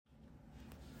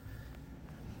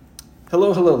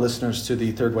Hello, listeners to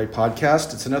the Third Way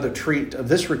podcast. It's another treat of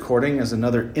this recording as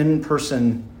another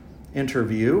in-person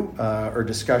interview or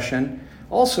discussion,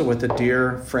 also with a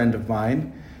dear friend of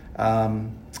mine.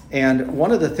 And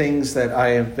one of the things that I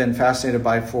have been fascinated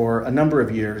by for a number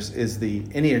of years is the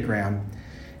Enneagram.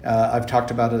 I've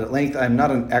talked about it at length. I'm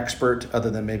not an expert other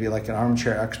than maybe like an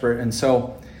armchair expert. And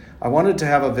so I wanted to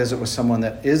have a visit with someone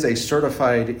that is a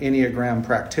certified Enneagram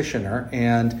practitioner.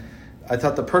 And I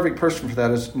thought the perfect person for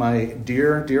that is my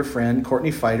dear friend,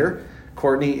 Courtney Feider.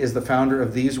 Courtney is the founder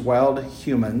of These Wild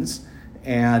Humans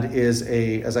and is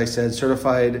as I said,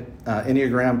 certified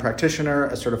Enneagram practitioner,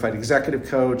 a certified executive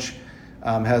coach,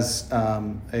 has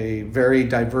a very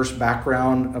diverse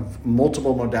background of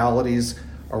multiple modalities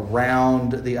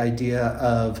around the idea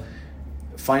of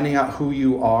finding out who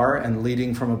you are and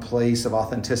leading from a place of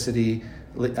authenticity,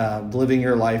 living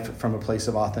your life from a place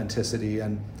of authenticity.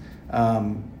 And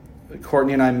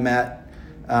Courtney and I met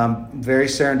very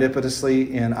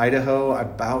serendipitously in Idaho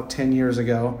about 10 years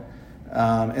ago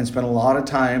and spent a lot of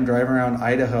time driving around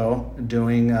Idaho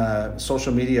doing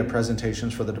social media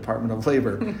presentations for the Department of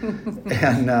Labor.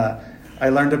 And I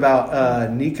learned about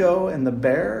Nico and the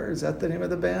Bear. Is that the name of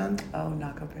the band? Oh,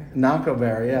 Naco Bear. Naco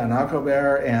Bear, yeah, Naco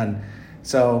Bear. And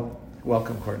so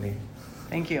welcome, Courtney.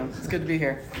 Thank you. It's good to be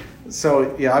here.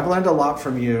 So, yeah, I've learned a lot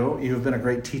from you. You've been a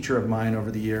great teacher of mine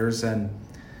over the years, and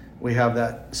we have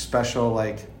that special,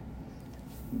 like,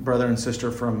 brother and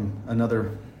sister from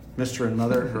another Mr. and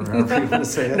Mother, or however you want to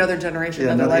say it. Another generation,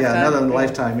 yeah, another lifetime. Yeah, another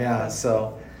lifetime, yeah.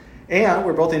 So, and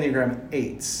we're both Enneagram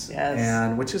 8s, yes.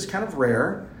 And which is kind of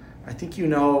rare. I think you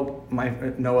know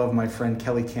of my friend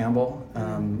Kelly Campbell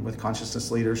with Consciousness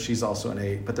Leaders. She's also an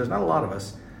 8, but there's not a lot of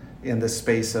us in this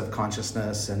space of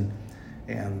consciousness and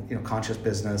conscious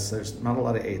business. There's not a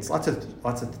lot of 8s, lots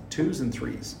of 2s and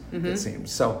 3s, it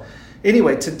seems. So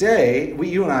anyway, today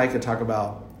you and I could talk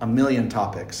about a million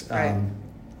topics. Right.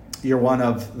 You're one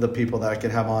of the people that I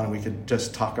could have on, and we could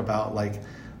just talk about like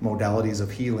modalities of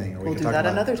healing, or we'll do that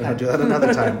another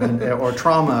time, or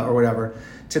trauma or whatever.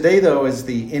 Today, though, is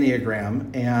the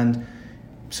Enneagram, and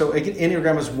so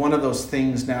Enneagram is one of those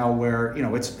things now where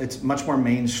it's much more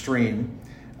mainstream.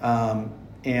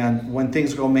 And when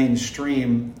things go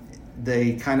mainstream,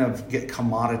 they kind of get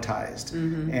commoditized.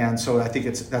 Mm-hmm. And so I think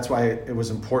that's why it was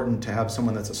important to have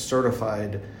someone that's a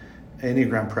certified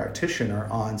Enneagram practitioner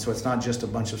on. So it's not just a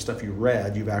bunch of stuff you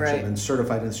read. You've actually been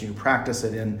certified, and so you practice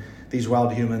it in These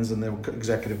Wild Humans and the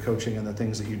executive coaching and the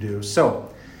things that you do.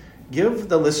 So give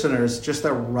the listeners just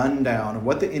a rundown of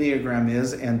what the Enneagram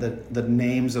is and the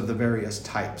names of the various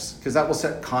types, because that will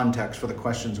set context for the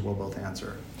questions we'll both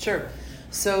answer. Sure.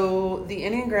 So the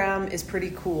Enneagram is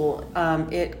pretty cool.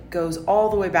 It goes all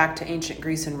the way back to ancient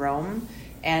Greece and Rome,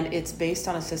 and it's based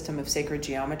on a system of sacred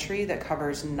geometry that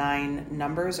covers 9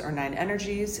 numbers or 9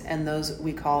 energies, and those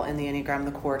we call in the Enneagram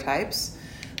the core types.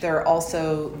 There are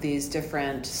also these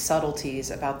different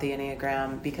subtleties about the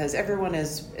Enneagram because everyone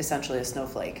is essentially a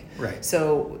snowflake. Right.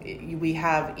 So we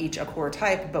have each a core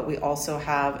type, but we also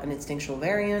have an instinctual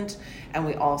variant, and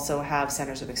we also have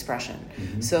centers of expression.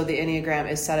 Mm-hmm. So the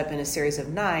Enneagram is set up in a series of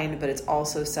 9, but it's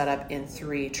also set up in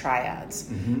 3 triads.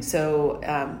 Mm-hmm. So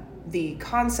the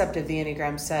concept of the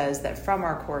Enneagram says that from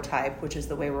our core type, which is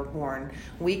the way we're born,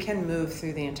 we can move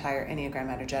through the entire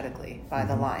Enneagram energetically by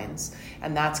the lines.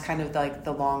 And that's kind of like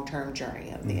the long-term journey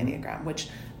of the Enneagram, which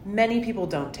many people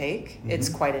don't take. It's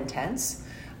quite intense,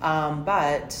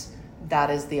 but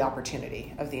that is the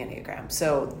opportunity of the Enneagram.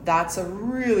 So that's a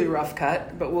really rough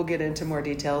cut, but we'll get into more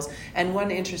details. And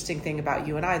one interesting thing about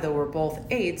you and I, though we're both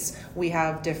 8s, we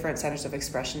have different centers of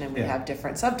expression and we have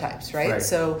different subtypes, right?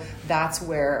 So that's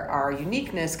where our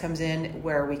uniqueness comes in,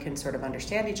 where we can sort of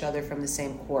understand each other from the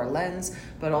same core lens,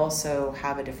 but also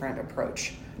have a different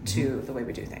approach to the way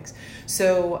we do things.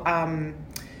 So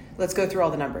let's go through all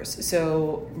the numbers.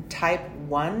 So type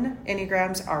 1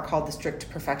 Enneagrams are called the strict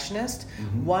perfectionist.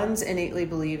 Ones innately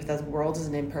believe that the world is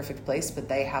an imperfect place, but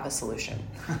they have a solution.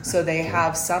 So they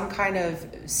have some kind of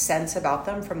sense about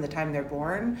them from the time they're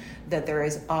born that there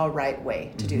is a right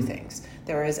way to do things.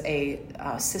 There is a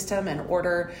system and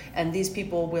order, and these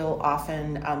people will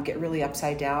often get really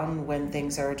upside down when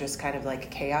things are just kind of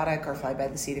like chaotic or fly by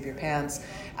the seat of your pants.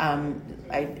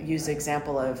 I use the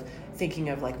example of thinking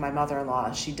of like my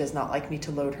mother-in-law. She does not like me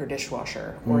to load her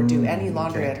dishwasher or do any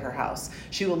laundry at her house.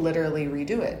 She will literally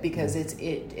redo it because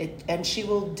and she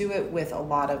will do it with a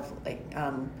lot of like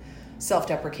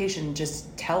self-deprecation,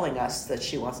 just telling us that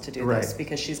she wants to do this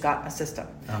because she's got a system.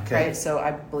 Right? So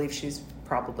I believe she's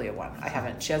probably a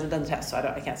 1. She hasn't done the test, so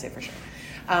I can't say for sure.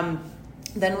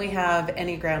 Then we have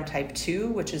Enneagram Type 2,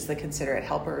 which is the considerate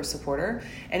helper or supporter.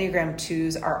 Enneagram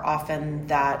 2s are often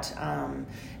that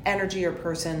energy or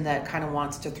person that kind of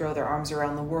wants to throw their arms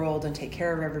around the world and take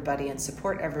care of everybody and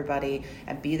support everybody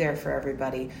and be there for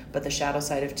everybody. But the shadow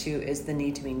side of 2 is the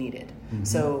need to be needed.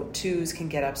 So 2s can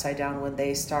get upside down when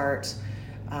they start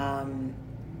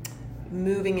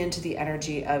moving into the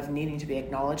energy of needing to be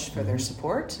acknowledged for their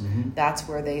support. That's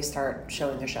where they start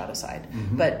showing their shadow side.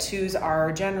 But 2s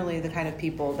are generally the kind of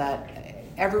people that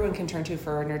everyone can turn to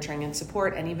for nurturing and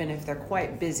support, and even if they're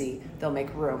quite busy, they'll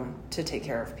make room to take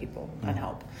care of people and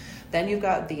help. Then you've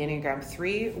got the Enneagram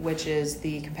 3, which is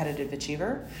the competitive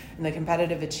achiever. And the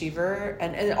competitive achiever,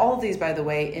 and all of these, by the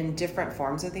way, in different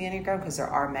forms of the Enneagram, because there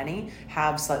are many,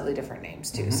 have slightly different names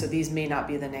too. So these may not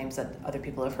be the names that other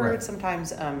people have heard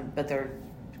sometimes, but they're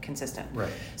consistent.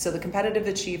 So the competitive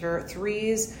achiever,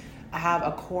 3s have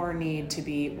a core need to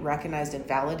be recognized and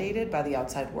validated by the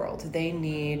outside world. They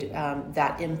need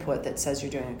that input that says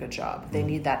you're doing a good job. They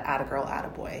need that atta-girl,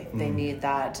 atta-boy. They need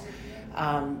that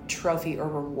trophy or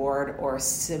reward or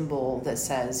symbol that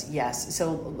says yes.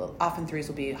 So often 3s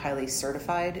will be highly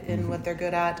certified in what they're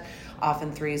good at.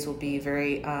 Often 3s will be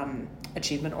very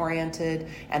achievement oriented,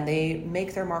 and they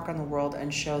make their mark on the world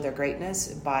and show their greatness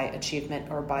by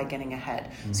achievement or by getting ahead.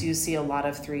 So you see a lot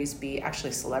of 3s be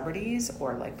actually celebrities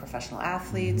or like professional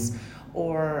athletes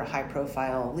or high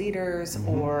profile leaders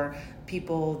or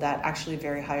people that actually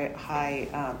very high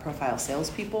profile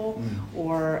salespeople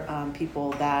or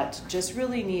people that just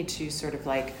really need to sort of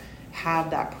like have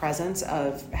that presence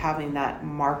of having that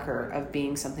marker of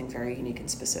being something very unique and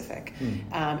specific.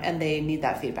 And they need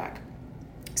that feedback.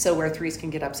 So where 3s can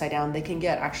get upside down, they can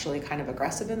get actually kind of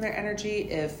aggressive in their energy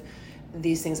if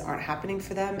these things aren't happening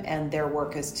for them, and their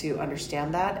work is to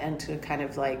understand that and to kind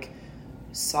of like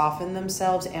soften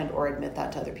themselves and or admit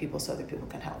that to other people so other people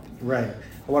can help. Right.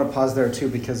 I want to pause there too,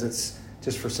 because it's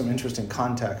just for some interesting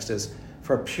context, is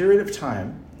for a period of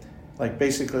time, like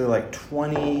basically like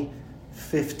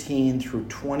 2015 through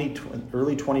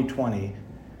early 2020,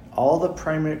 all the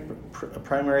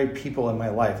primary people in my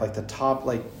life, like the top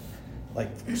like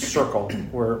circle,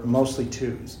 were mostly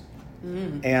 2s.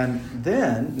 And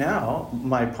then now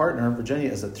my partner Virginia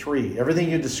is a 3.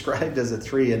 Everything you described as a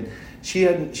 3, and she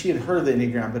had heard of the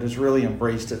Enneagram but has really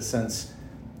embraced it since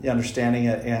understanding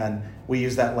it, and we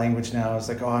use that language now. It's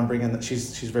like, oh, I'm bringing that.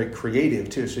 She's very creative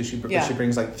too, so she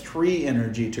brings like 3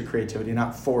 energy to creativity,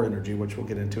 not 4 energy, which we'll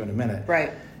get into in a minute.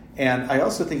 Right. And I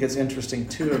also think it's interesting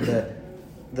too that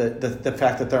the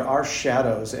fact that there are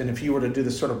shadows, and if you were to do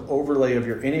this sort of overlay of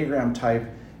your Enneagram type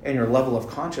and your level of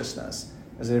consciousness,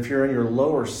 is that if you're in your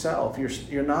lower self,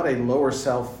 you're not a lower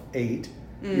self 8,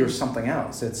 you're something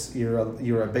else.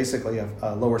 You're basically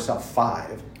a lower self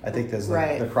 5. I think there's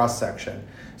the cross section.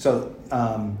 So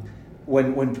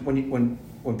when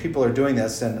people are doing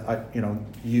this, and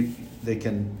they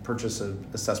can purchase an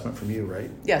assessment from you,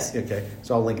 right? Yes. Okay.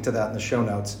 So I'll link to that in the show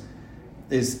notes.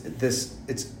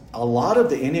 It's a lot of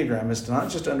the Enneagram is to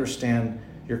not just understand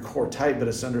your core type, but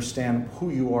it's to understand who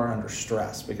you are under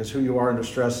stress, because who you are under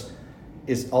stress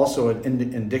is also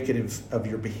an indicative of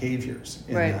your behaviors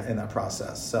in that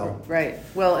process. So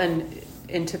Well, and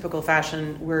in typical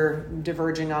fashion, we're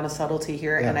diverging on a subtlety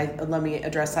here, and let me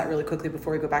address that really quickly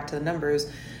before we go back to the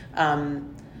numbers.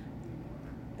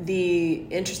 The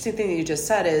interesting thing that you just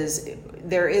said is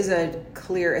there is a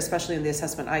clear, especially in the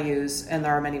assessment I use, and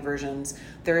there are many versions,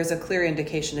 there is a clear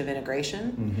indication of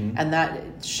integration, and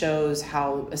that shows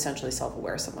how essentially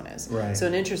self-aware someone is. Right. So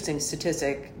an interesting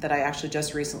statistic that I actually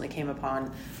just recently came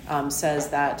upon says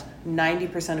that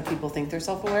 90% of people think they're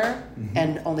self-aware,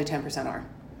 and only 10% are.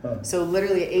 So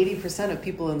literally 80% of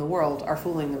people in the world are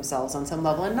fooling themselves on some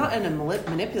level, and not in a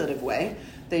manipulative way.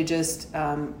 They just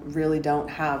really don't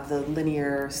have the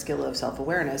linear skill of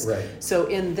self-awareness. Right. So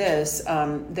in this,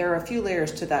 there are a few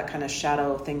layers to that kind of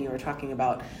shadow thing you were talking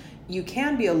about. You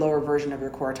can be a lower version of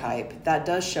your core type. That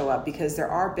does show up because there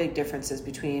are big differences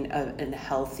between a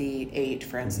healthy 8,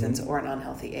 for instance, or an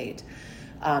unhealthy 8.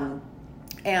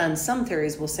 And some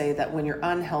theories will say that when you're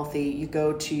unhealthy, you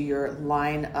go to your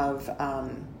line of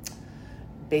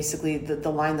basically the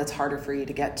line that's harder for you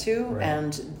to get to,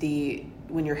 and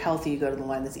when you're healthy, you go to the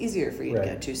line that's easier for you to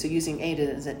get to. So using 8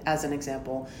 as an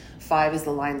example, 5 is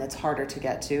the line that's harder to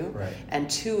get to, and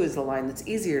 2 is the line that's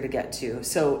easier to get to.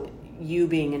 So you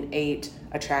being an 8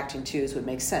 attracting 2s would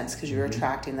make sense because you're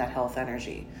attracting that health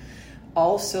energy.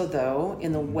 Also, though,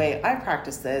 in the way I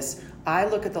practice this, I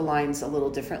look at the lines a little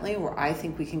differently, where I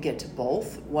think we can get to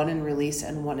both, one in release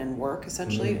and one in work,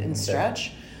 essentially, in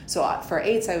stretch. So for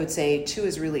 8s, I would say 2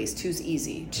 is release, 2 is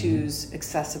easy, 2's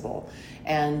accessible.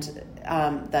 And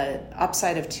the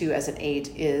upside of 2 as an 8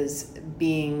 is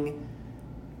being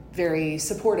very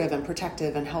supportive and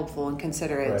protective and helpful and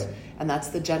considerate. Right. And that's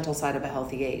the gentle side of a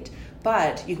healthy 8.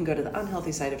 But you can go to the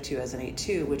unhealthy side of 2 as an 8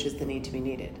 too, which is the need to be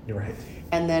needed. You're right.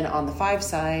 And then on the 5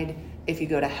 side, if you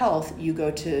go to health, you go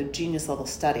to genius level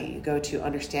study, you go to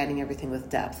understanding everything with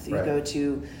depth, you go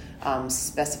to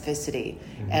specificity.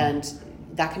 And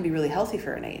that can be really healthy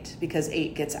for an 8, because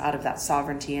 8 gets out of that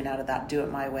sovereignty and out of that do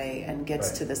it my way and gets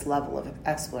to this level of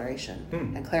exploration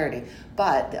and clarity.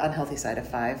 But the unhealthy side of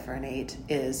 5 for an 8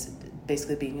 is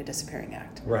basically being a disappearing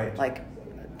act. Right. Like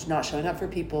not showing up for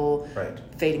people,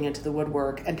 fading into the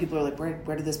woodwork, and people are like,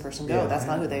 where did this person go? That's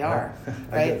not who they are.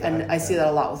 Right? And I see that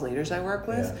a lot with leaders I work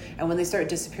with. And when they start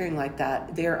disappearing like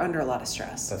that, they're under a lot of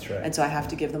stress. That's right. And so I have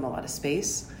to give them a lot of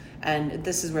space. And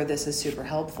this is where this is super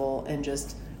helpful in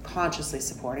just consciously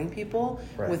supporting people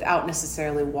without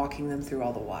necessarily walking them through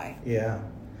all the why. Yeah.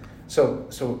 So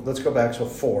let's go back. So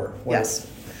 4. Yes.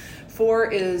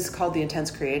 4 is called the intense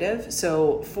creative.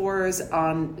 So 2s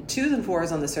and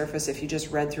 4s on the surface, if you just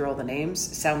read through all the names,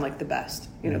 sound like the best.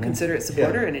 Considerate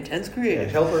supporter and intense creative.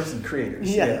 Helpers and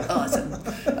creators. Yeah. Awesome.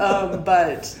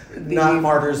 But not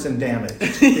martyrs and damaged.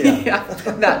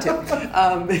 That too.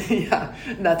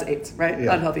 That's 8s, right?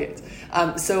 Unhealthy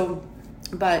 8s.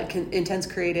 But intense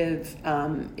creative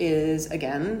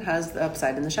has the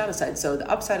upside and the shadow side. So the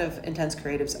upside of intense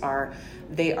creatives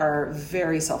they are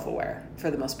very self-aware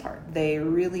for the most part. They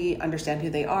really understand who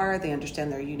they are. They understand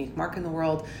their unique mark in the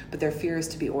world, but their fear is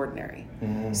to be ordinary.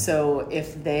 So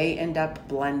if they end up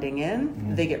blending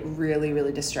in, they get really,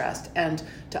 really distressed. And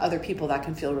to other people, that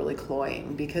can feel really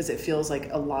cloying, because it feels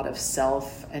like a lot of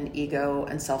self and ego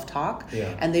and self-talk.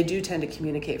 And they do tend to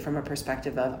communicate from a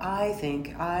perspective of, I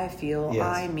think, I feel,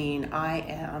 I mean, I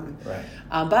am.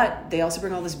 Right. But they also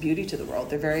bring all this beauty to the world.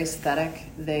 They're very aesthetic.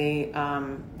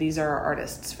 These are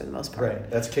artists for the most part.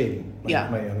 Right. That's Katie,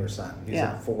 my younger son. He's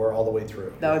a 4 all the way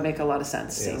through. That would make a lot of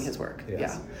sense, seeing his work.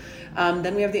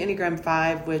 Then we have the Enneagram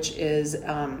 5, which is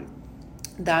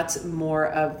that's more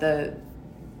of the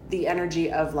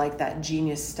energy of like that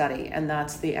genius study, and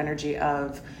that's the energy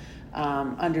of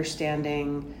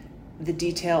understanding the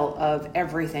detail of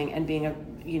everything and being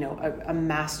a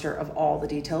master of all the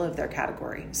detail of their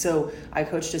category. So I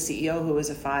coached a CEO who was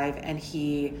a 5, and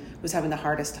he was having the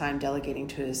hardest time delegating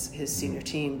to his senior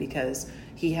team, because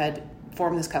he had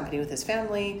formed this company with his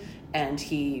family, and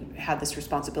he had this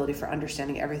responsibility for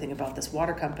understanding everything about this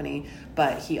water company,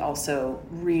 but he also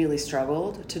really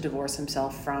struggled to divorce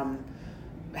himself from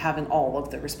having all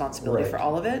of the responsibility for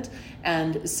all of it.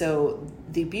 And so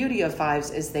the beauty of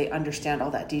 5s is they understand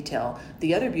all that detail.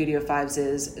 The other beauty of 5s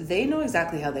is they know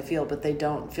exactly how they feel, but they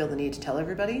don't feel the need to tell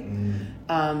everybody.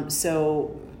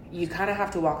 So you kind of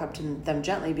have to walk up to them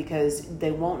gently, because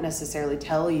they won't necessarily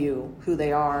tell you who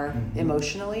they are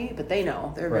emotionally, but they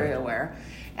know. They're very aware.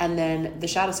 And then the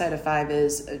shadow side of 5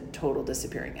 is a total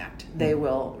disappearing act. They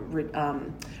will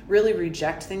really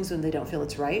reject things when they don't feel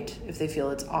it's right. If they feel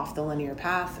it's off the linear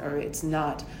path or it's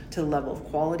not to the level of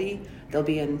quality, they'll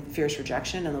be in fierce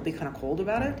rejection, and they'll be kind of cold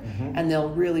about it. And they'll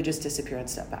really just disappear and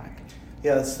step back.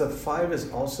 Yeah, it's the 5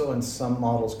 is also in some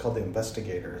models called the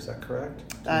investigator. Is that correct?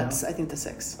 That's, I think, the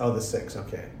 6. Oh, the 6.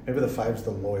 Okay. Maybe the 5's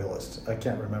the loyalist. I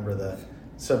can't remember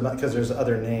because there's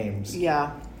other names.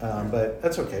 Yeah. But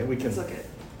that's okay. We can Let's look at.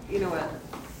 You know what?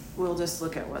 We'll just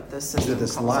look at what this system do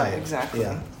this calls live. It. Exactly.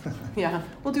 Yeah. Yeah.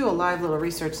 We'll do a live little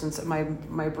research, since my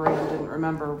brain didn't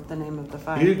remember the name of the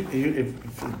 5.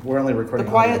 If we're only recording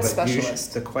the quiet audio,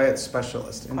 specialist. The quiet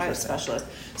specialist. Quiet specialist.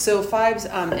 So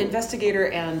 5s, investigator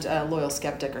and loyal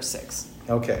skeptic are 6.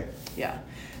 Okay. Yeah.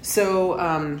 So,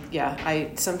 I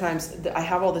sometimes I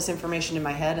have all this information in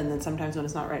my head, and then sometimes when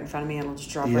it's not right in front of me, it'll just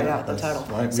drop right out the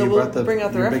title. So we'll bring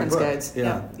out the reference guides.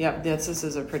 This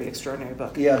is a pretty extraordinary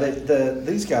book. Yeah,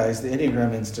 these guys, the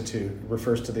Enneagram Institute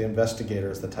refers to the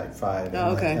investigator as the Type 5,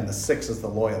 and the 6 is the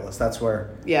loyalist. That's where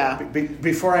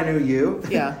before I knew you,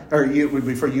 or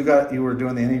before you were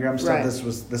doing the Enneagram stuff.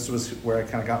 This was where I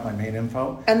kind of got my main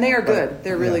info. And they are good.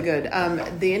 They're really good.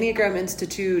 The Enneagram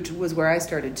Institute was where I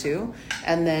started too,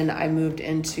 and then I moved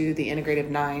into the Integrative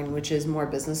 9, which is more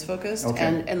business focused.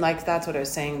 Okay. And like that's what I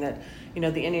was saying, that the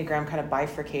Enneagram kind of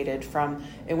bifurcated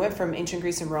it went from ancient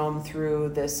Greece and Rome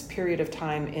through this period of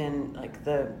time in like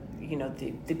the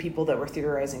the people that were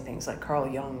theorizing things like Carl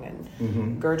Jung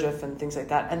and Gurdjieff and things like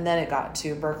that. And then it got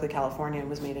to Berkeley, California, and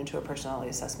was made into a personality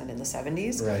assessment in the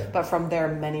 70s. Right. But from there,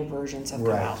 many versions have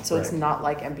come out. So it's not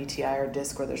like MBTI or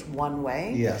DISC where there's one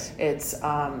way. Yes. It's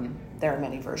there are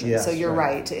many versions. Yes, so you're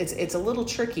right. It's a little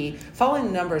tricky.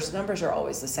 Following the numbers are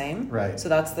always the same. Right. So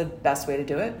that's the best way to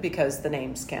do it because the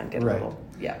names can get a little,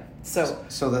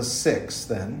 So the 6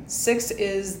 then? 6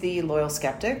 is the loyal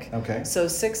skeptic. Okay. So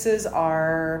 6s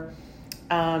are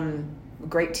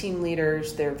great team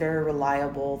leaders. They're very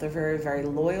reliable. They're very, very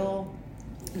loyal.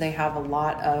 They have a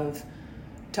lot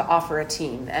to offer a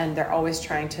team, and they're always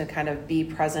trying to kind of be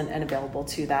present and available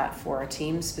to that for a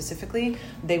team specifically.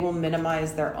 They will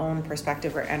minimize their own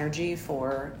perspective or energy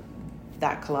for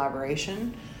that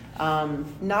collaboration.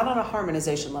 Not on a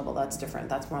harmonization level, that's different.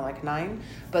 That's more like 9.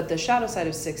 But the shadow side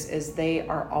of 6 is they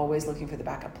are always looking for the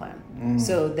backup plan.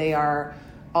 So they are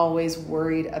always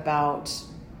worried about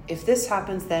if this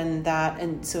happens, then that.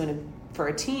 And so for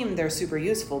a team, they're super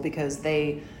useful because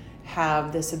they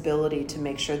have this ability to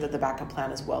make sure that the backup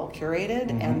plan is well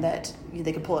curated and that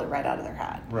they can pull it right out of their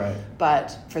hat. Right.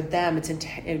 But for them, it's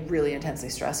really intensely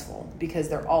stressful because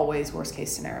they're always worst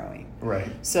case scenarioing. Right.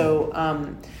 So,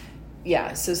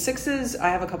 so 6s, I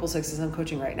have a couple 6s I'm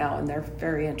coaching right now, and they're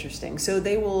very interesting. So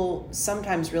they will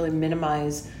sometimes really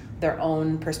minimize their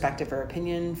own perspective or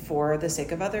opinion for the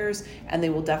sake of others, and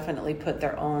they will definitely put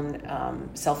their own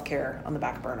self-care on the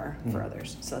back burner for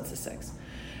others. So that's the 6.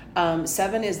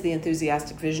 7 is the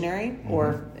enthusiastic visionary,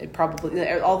 or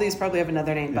all these probably have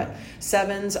another name, but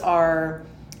 7s are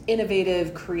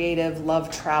innovative, creative, love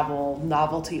travel,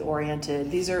 novelty oriented.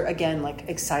 These are, again, like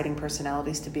exciting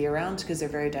personalities to be around because they're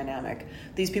very dynamic.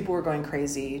 These people were going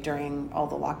crazy during all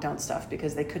the lockdown stuff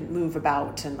because they couldn't move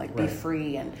about and be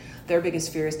free, and their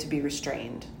biggest fear is to be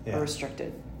restrained or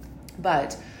restricted.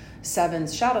 But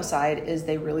 7's shadow side is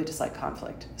they really dislike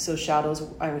conflict. So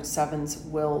 7s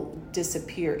will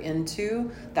disappear into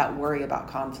that worry about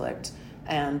conflict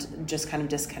and just kind of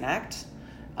disconnect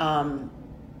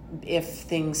if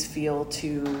things feel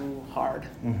too hard.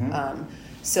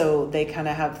 So they kind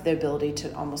of have the ability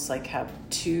to almost like have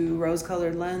 2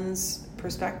 rose-colored lens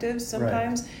perspectives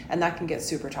sometimes, and that can get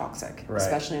super toxic,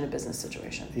 especially in a business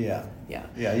situation. Yeah.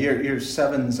 Your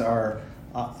 7s are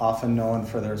often known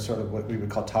for their sort of what we would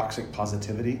call toxic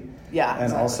positivity. Yeah,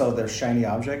 and also their shiny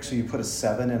object. So you put a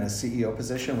 7 in a CEO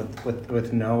position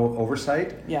with no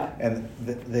oversight. Yeah, and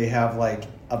they have like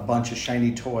a bunch of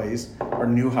shiny toys or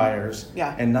new hires.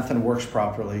 Yeah, and nothing works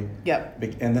properly. Yep,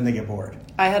 and then they get bored.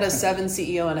 I had a 7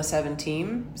 CEO and a 7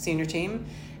 senior team,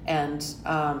 and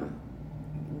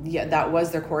that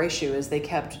was their core issue. Is they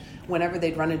kept, whenever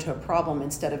they'd run into a problem,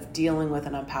 instead of dealing with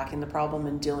and unpacking the problem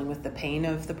and dealing with the pain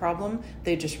of the problem,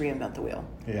 they'd just reinvent the wheel.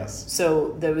 Yes.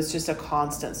 So there was just a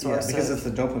constant source. Yeah, because it's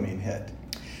the dopamine hit.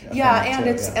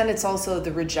 And it's also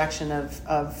the rejection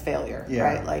of failure,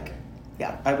 right? Like,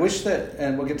 I wish that,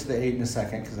 and we'll get to the 8 in a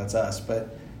second because that's us,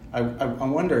 but I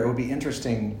wonder, it would be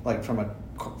interesting, like from a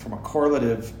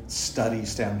correlative study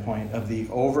standpoint of the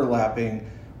overlapping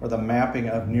or the mapping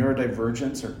of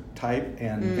neurodivergence or type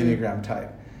and Enneagram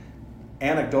type.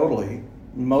 Anecdotally,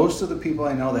 most of the people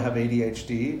I know that have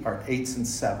ADHD are 8s and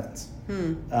 7s.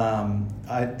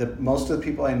 Most of the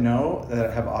people I know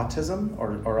that have autism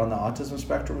or on the autism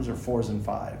spectrums are 4s and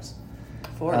 5s.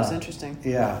 4 is interesting.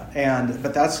 Yeah,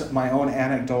 but that's my own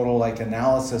anecdotal like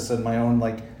analysis and my own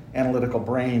like analytical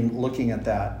brain looking at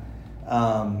that.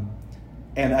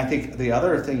 And I think the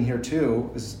other thing here too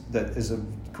is a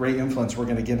great influence. We're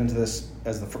going to get into this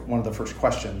as one of the first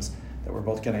questions that we're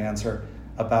both going to answer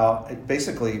about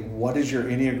basically what is your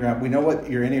Enneagram. We know what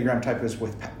your Enneagram type is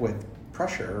with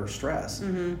pressure or stress.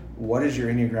 What is your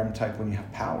Enneagram type when you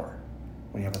have power,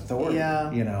 when you have authority?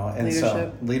 And leadership.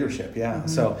 So leadership.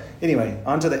 So anyway,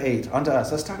 on to the 8, on to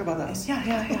us. Let's talk about us.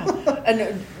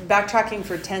 And backtracking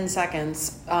for 10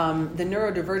 seconds, the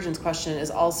neurodivergence question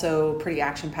is also pretty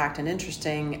action-packed and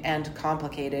interesting and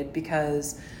complicated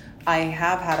because I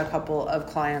have had a couple of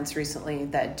clients recently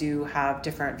that do have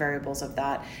different variables of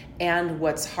that. And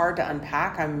what's hard to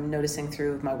unpack, I'm noticing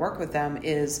through my work with them,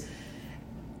 is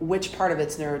which part of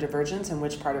it's neurodivergence and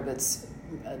which part of it's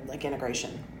like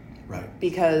integration. Right.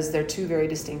 Because they're 2 very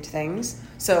distinct things.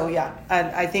 So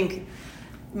I think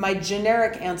my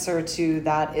generic answer to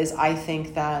that is I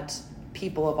think that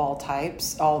people of all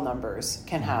types, all numbers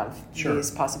can have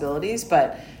these possibilities,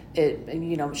 but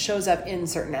it shows up in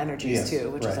certain energies too,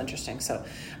 which is interesting. So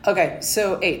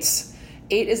 8s.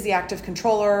 8 is the active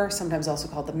controller, sometimes also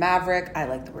called the maverick. I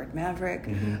like the word maverick.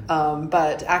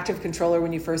 But active controller,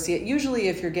 when you first see it, usually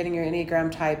if you're getting your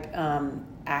Enneagram type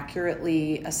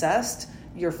accurately assessed,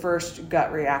 your first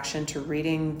gut reaction to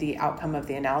reading the outcome of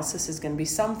the analysis is going to be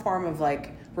some form of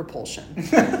like repulsion.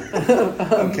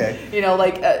 Okay.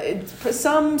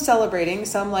 Some celebrating,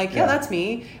 some like, yeah, that's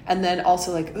me. And then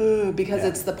also like, ooh, because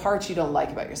it's the parts you don't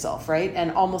like about yourself, right?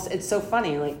 And almost, it's so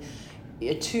funny, like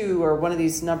a 2 or one of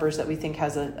these numbers that we think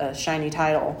has a shiny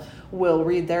title will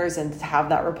read theirs and have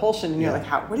that repulsion. And you're like,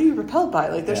 what are you repelled by?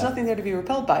 Like, there's nothing there to be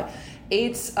repelled by.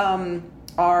 8s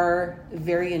are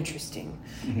very interesting.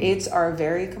 8s are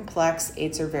very complex.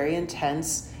 8s are very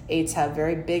intense. 8s have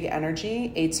very big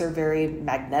energy. 8s are very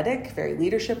magnetic, very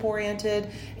leadership oriented.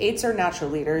 8s are natural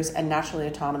leaders and naturally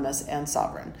autonomous and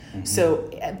sovereign. So,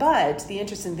 but the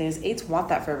interesting thing is 8s want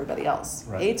that for everybody else.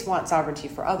 Right. 8s want sovereignty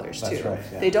for others too. Right,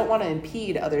 yeah. They don't want to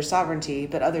impede others' sovereignty,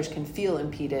 but others can feel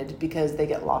impeded because they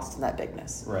get lost in that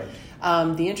bigness. Right.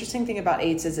 The interesting thing about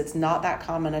 8s is it's not that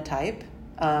common a type,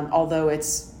 although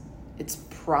it's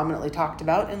prominently talked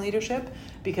about in leadership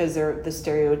because they're the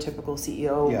stereotypical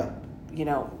CEO. Yeah.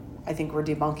 I think we're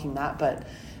debunking that, but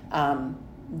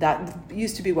that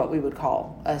used to be what we would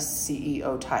call a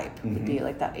CEO type, would be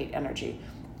like that 8 energy.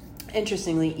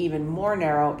 Interestingly, even more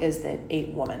narrow is the 8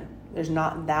 woman. There's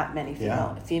not that many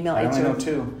female 8s. I only know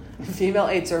 2. Female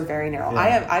 8s are very narrow.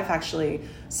 Yeah. I've actually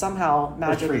somehow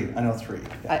magically... 3. I know 3.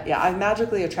 I've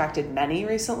magically attracted many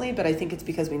recently, but I think it's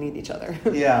because we need each other.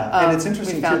 Yeah, and it's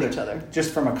interesting we found each other.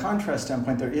 Just from a contrast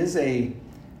standpoint, there is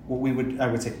I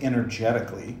would say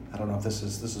energetically, I don't know if this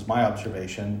is my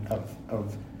observation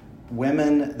of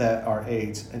women that are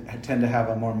 8s tend to have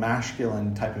a more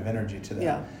masculine type of energy to them.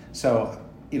 Yeah. So,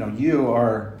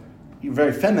 you're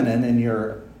very feminine in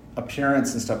your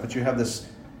appearance and stuff, but you have this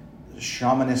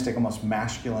shamanistic, almost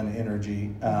masculine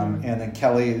energy. And then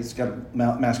Kelly's got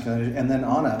masculine energy. And then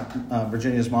Anna,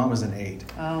 Virginia's mom, is an 8.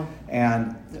 Oh.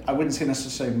 And I wouldn't say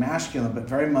necessarily masculine, but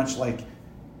very much like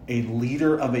a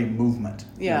leader of a movement.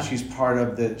 Yeah. She's part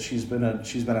of she's been an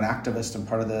activist and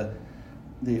part of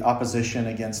the opposition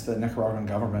against the Nicaraguan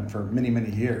government for many,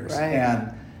 many years.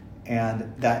 Right.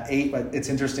 And that 8, it's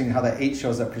interesting how that 8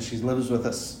 shows up because she lives with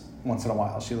us once in a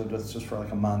while. She lived with us just for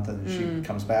like a month and she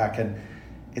comes back. And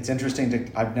it's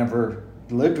interesting I've never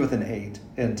lived with an 8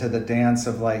 into the dance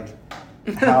of like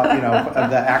how, of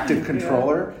the active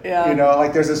controller. Yeah.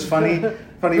 Like there's this funny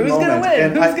Who's moment.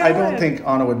 And I don't win? think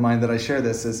Anna would mind that I share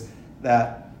this, is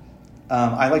that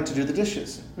I like to do the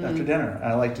dishes after dinner. And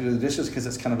I like to do the dishes because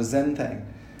it's kind of a Zen thing.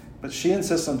 But she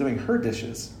insists on doing her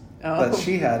dishes that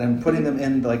she had and putting them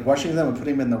in, like washing them and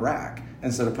putting them in the rack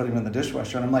instead of putting them in the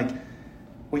dishwasher. And I'm like,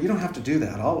 well, you don't have to do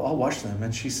that. I'll wash them.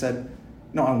 And she said,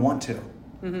 no, I want to.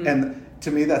 And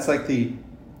to me, that's like the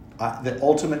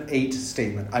ultimate 8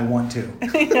 statement. I want to.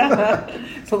 Yeah.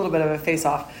 It's a little bit of a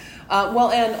face-off.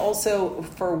 And also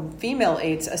for female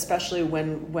 8s, especially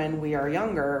when we are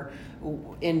younger,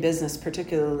 in business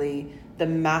particularly, the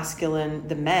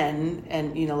men,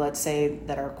 and let's say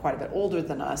that are quite a bit older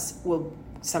than us, will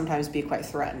sometimes be quite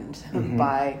threatened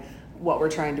by what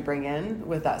we're trying to bring in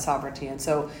with that sovereignty. And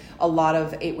so a lot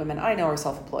of 8 women I know are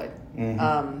self-employed.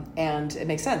 And it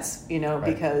makes sense,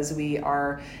 because we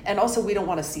are, and also we don't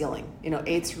want a ceiling.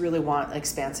 8s really want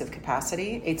expansive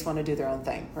capacity. 8s want to do their own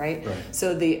thing, right?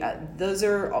 So those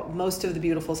are most of the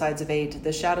beautiful sides of 8.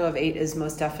 The shadow of 8 is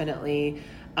most definitely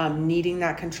needing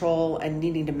that control and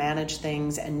needing to manage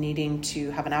things and needing to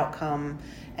have an outcome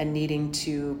and needing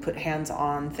to put hands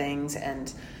on things.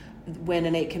 And when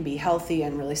an 8 can be healthy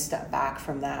and really step back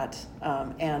from that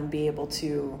and be able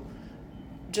to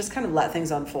just kind of let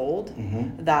things unfold,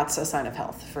 that's a sign of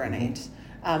health for an 8.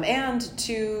 And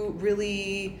to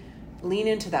really lean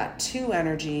into that 2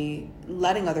 energy,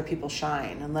 letting other people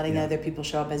shine and letting other people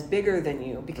show up as bigger than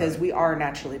you, because we are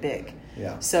naturally big.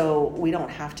 Yeah. So we don't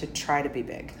have to try to be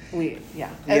big.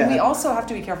 And we also have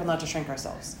to be careful not to shrink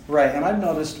ourselves. Right. And I've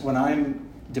noticed when I'm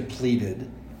depleted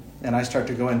and I start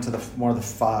to go into the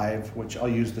 5, which I'll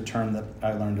use the term that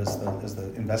I learned as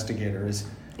the investigator, is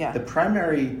the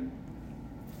primary,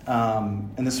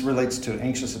 and this relates to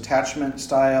anxious attachment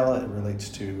style, it relates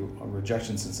to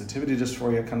rejection sensitivity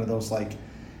dysphoria, kind of those like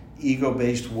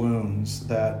ego-based wounds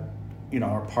that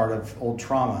are part of old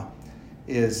trauma.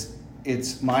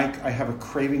 I have a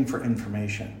craving for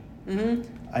information.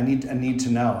 I need to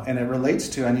know, and it relates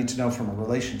to I need to know from a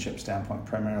relationship standpoint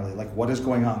primarily, like what is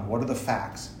going on, what are the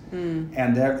facts,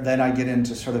 and then I get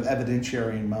into sort of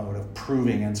evidentiary mode of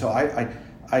proving, and so I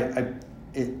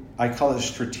call it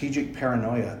strategic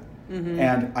paranoia,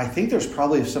 and I think there's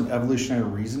probably some evolutionary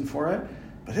reason for it,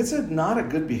 but it's not a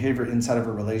good behavior inside of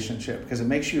a relationship because it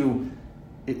makes you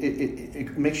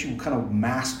it makes you kind of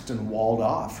masked and walled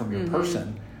off from your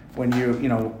person. When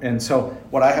and so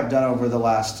what I have done over the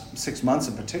last 6 months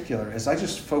in particular is I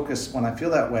just focus, when I feel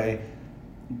that way,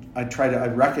 I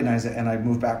recognize it and I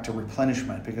move back to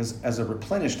replenishment, because as a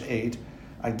replenished 8,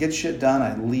 I get shit done,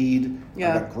 I lead, I've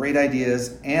got great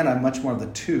ideas, and I'm much more of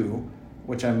the 2,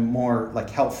 which I'm more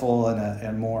like helpful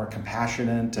and more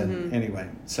compassionate and anyway.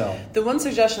 So the one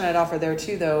suggestion I'd offer there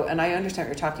too, though, and I understand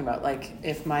what you're talking about. Like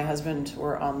if my husband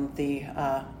were on the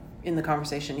in the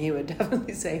conversation, he would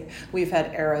definitely say we've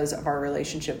had eras of our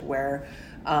relationship where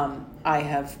I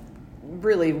have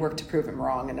really worked to prove him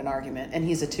wrong in an argument, and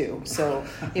he's a 2, so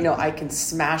I can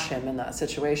smash him in that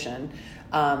situation.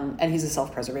 And he's a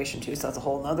self-preservation too, so that's a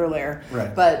whole other layer.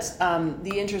 Right. But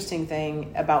the interesting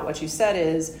thing about what you said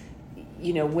is,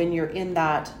 when you're in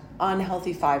that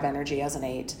unhealthy 5 energy as an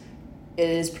 8, it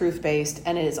is proof-based,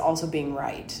 and it is also being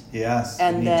right. Yes,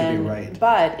 and you need then, to be right.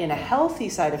 But in a healthy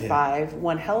side of 5,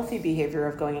 one healthy behavior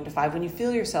of going into 5, when you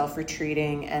feel yourself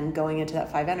retreating and going into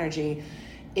that 5 energy,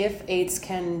 if 8s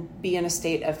can be in a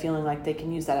state of feeling like they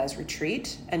can use that as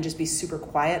retreat and just be super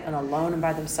quiet and alone and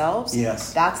by themselves,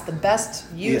 that's the best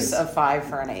use of 5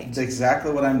 for an 8. It's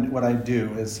exactly what I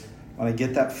do is when I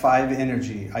get that 5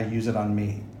 energy, I use it on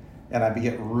me. And I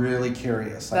get really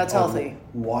curious. Like, that's healthy.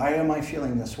 Why am I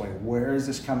feeling this way? Where is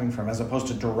this coming from? As opposed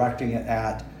to directing it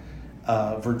at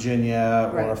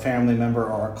Virginia or a family member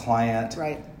or a client.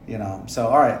 Right. So,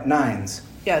 all right, 9s.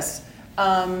 Yes.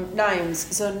 9s.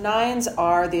 So 9s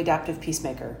are the adaptive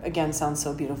peacemaker. Again, sounds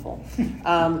so beautiful.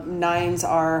 9s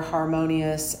are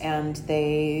harmonious, and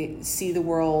they see the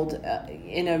world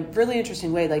in a really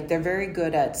interesting way. Like they're very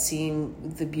good at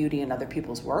seeing the beauty in other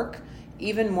people's work,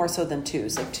 even more so than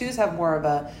 2s. Like 2s have more of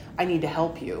a, I need to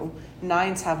help you.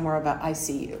 9s have more of a, I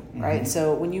see you, right?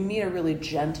 So when you meet a really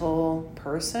gentle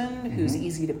person who's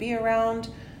easy to be around,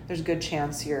 there's a good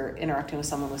chance you're interacting with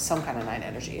someone with some kind of 9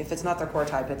 energy. If it's not their core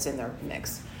type, it's in their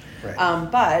mix. Right.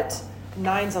 But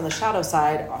 9s on the shadow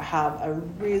side have a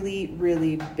really,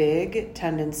 really big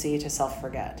tendency to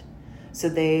self-forget. So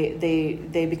they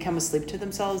become asleep to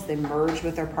themselves. They merge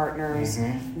with their partners.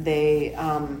 They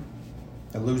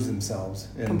lose themselves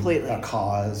in completely a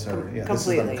cause or this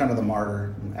is kind of the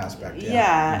martyr aspect.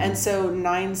 And so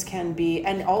 9s can be,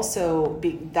 and also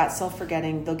be that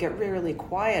self-forgetting. They'll get really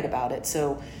quiet about it,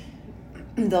 so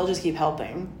they'll just keep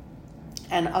helping,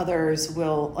 and others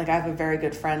will, like I have a very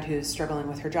good friend who's struggling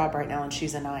with her job right now, and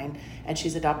she's a 9, and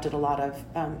she's adopted a lot of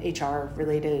HR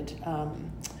related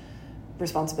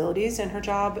responsibilities in her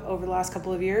job over the last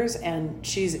couple of years, and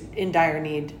she's in dire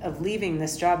need of leaving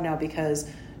this job now because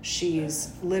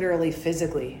she's literally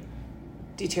physically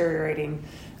deteriorating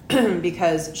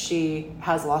because she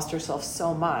has lost herself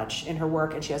so much in her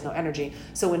work and she has no energy.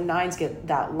 So when 9s get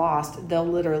that lost, they'll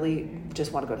literally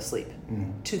just want to go to sleep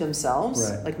to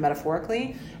themselves, like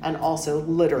metaphorically, and also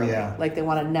literally. Like they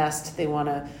want to nest, they want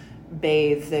to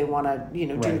bathe, they want to,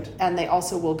 do, and they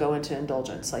also will go into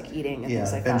indulgence, like eating and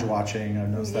things like binge that. watching. I've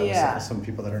noticed that with some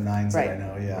people that are 9s that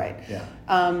I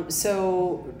know.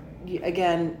 So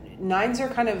again, 9s are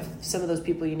kind of some of those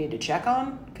people you need to check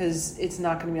on, because it's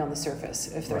not going to be on the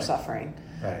surface if they're suffering.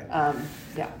 Right.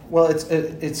 Well,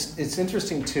 it's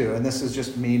interesting too, and this is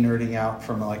just me nerding out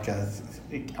from like a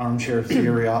armchair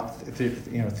theory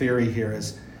here,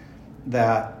 is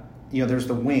that there's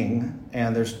the wing,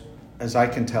 and there's, as I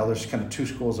can tell, there's kind of 2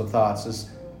 schools of thoughts.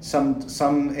 Is some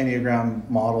Enneagram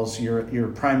models, your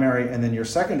primary, and then your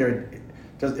secondary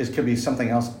could be something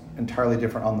else entirely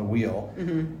different on the wheel.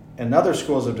 In other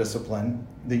schools of discipline,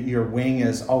 your wing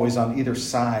is always on either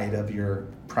side of your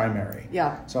primary.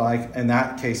 So in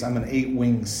that case, I'm an 8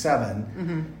 wing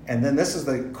 7, and then this is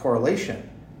the correlation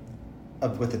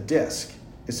with the disc.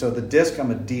 So the disc,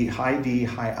 I'm a D, high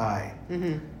I.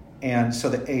 And so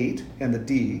the 8 and the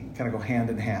D kind of go hand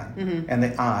in hand. And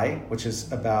the I, which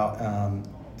is about,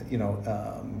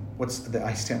 what's the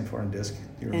I stand for in DISC?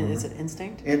 Do you remember? Is it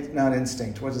instinct? Not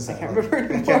instinct. What is that? I can't remember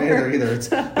anymore. I can't either.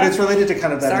 But it's related to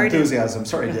kind of that enthusiasm.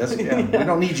 Sorry, DISC. We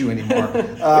don't need you anymore. We've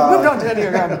moved on to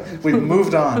Enneagram. We've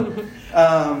moved on.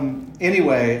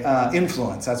 Anyway,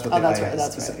 influence. That's what the I is.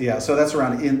 That's right. Yeah, so that's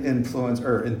around influence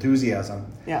or enthusiasm.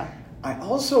 I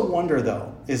also wonder,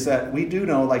 though, is that we do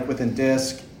know, like within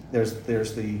DISC, there's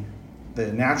the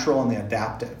natural and the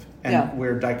adaptive. And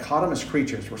we're dichotomous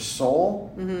creatures. We're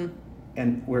soul, and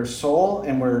we're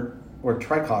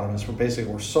trichotomous.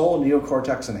 We're soul,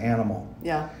 neocortex, and animal.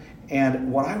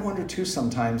 And what I wonder too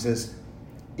sometimes is,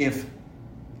 if,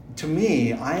 to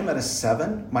me, I am at a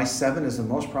 7. My 7 is the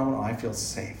most prominent. I feel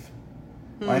safe.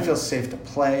 I feel safe to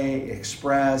play,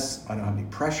 express. I don't have any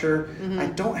pressure. I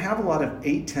don't have a lot of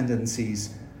 8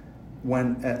 tendencies.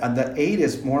 When the 8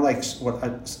 is more like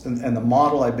and the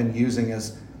model I've been using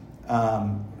is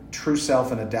true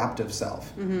self and adaptive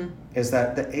self, is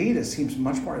that the 8 seems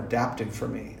much more adaptive for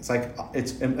me. It's like,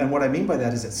 and what I mean by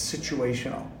that is it's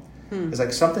situational. It's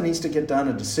like something needs to get done,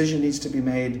 a decision needs to be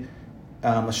made,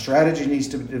 a strategy needs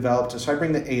to be developed. So I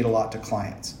bring the 8 a lot to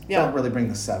clients. Yeah. Don't really bring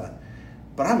the 7.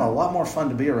 But I'm a lot more fun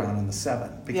to be around in the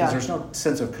 7 because there's no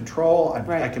sense of control.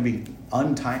 I can be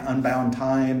unbound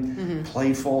time,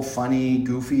 playful, funny,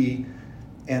 goofy.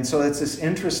 And so it's this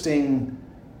interesting,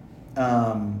 so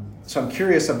I'm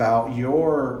curious about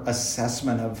your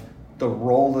assessment of the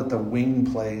role that the wing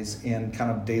plays in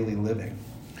kind of daily living.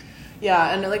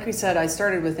 Yeah, and like we said, I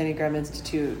started with Enneagram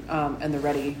Institute and the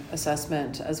Ready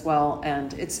assessment as well,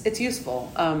 and it's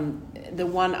useful. The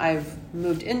one I've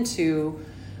moved into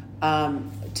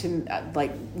to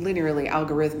like linearly,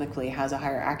 algorithmically has a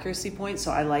higher accuracy point,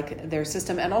 so I like their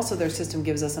system, and also their system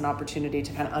gives us an opportunity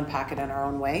to kind of unpack it in our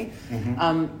own way.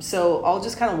 So I'll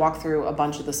just kind of walk through a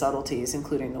bunch of the subtleties,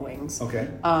 including the wings. Okay.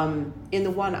 In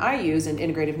the one I use, in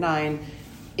Integrative 9,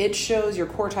 it shows your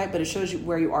core type, but it shows you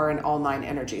where you are in all 9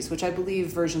 energies, which I believe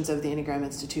versions of the Enneagram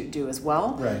Institute do as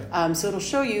well. Right. So it'll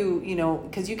show you,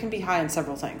 because you can be high in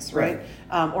several things, right?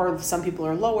 Or some people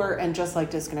are lower, and just like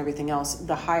DISC and everything else,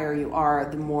 the higher you are,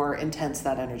 the more intense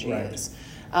that energy is.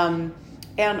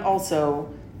 And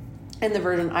also, in the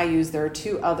version I use, there are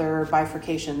 2 other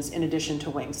bifurcations in addition to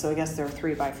wings. So I guess there are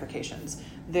 3 bifurcations.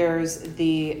 There's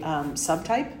the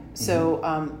subtype.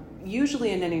 So usually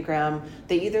in Enneagram,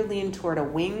 they either lean toward a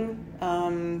wing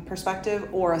perspective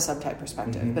or a subtype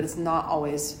perspective, but it's not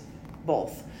always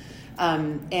both.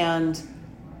 And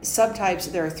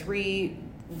subtypes, there are 3,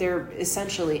 they're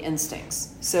essentially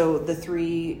instincts. So the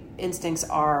 3 instincts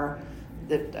are,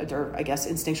 I guess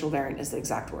instinctual variant is the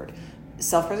exact word.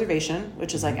 Self-preservation,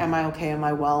 which is like, am I okay? Am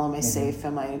I well? Am I safe?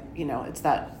 Am I, it's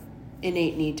that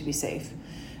innate need to be safe.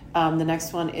 The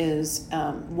next one is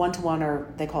one-to-one, or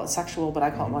they call it sexual, but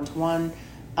I call it one-to-one,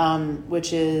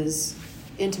 which is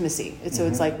intimacy. So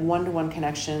it's like one-to-one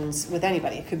connections with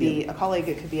anybody. It could be a colleague,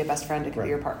 it could be a best friend, it could be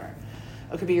your partner.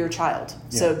 It could be your child.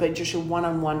 So, but just your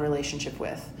one-on-one relationship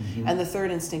with. And the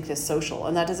third instinct is social.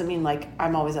 And that doesn't mean like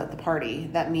I'm always at the party.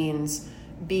 That means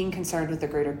being concerned with the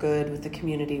greater good, with the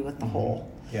community, with the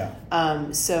whole.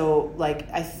 So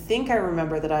like, I think I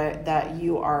remember that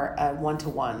you are a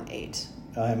 1-to-1 8.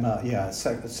 I'm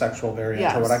sexual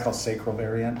variant, or what I call sacral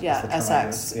variant.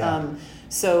 SX.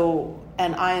 So,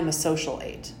 and I am a social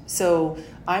 8. So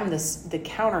I'm the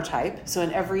counter type. So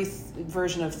in every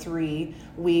version of 3,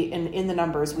 in the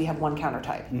numbers we have 1 counter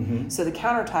type. So the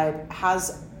counter type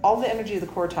has all the energy of the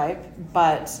core type,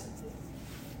 but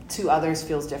to others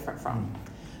feels different from.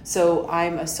 So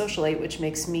I'm a social 8, which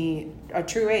makes me a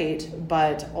true 8,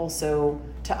 but also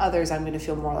to others, I'm going to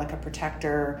feel more like a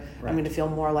protector. I'm going to feel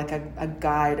more like a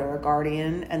guide or a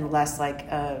guardian, and less like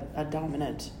a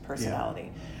dominant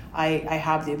personality. I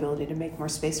have the ability to make more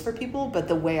space for people, but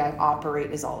the way I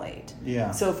operate is all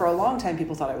 8. So for a long time,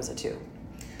 people thought I was a 2.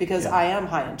 Because I am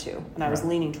high in 2, and I was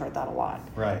leaning toward that a lot.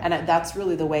 And that's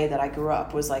really the way that I grew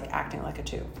up, was like acting like a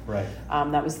 2.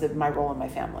 That was my role in my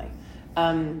family.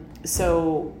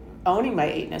 So owning my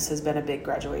 8-ness has been a big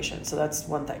graduation. So that's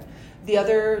one thing. The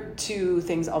other 2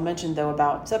 things I'll mention, though,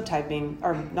 about subtyping,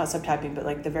 or not subtyping, but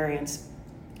like the variants,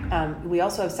 we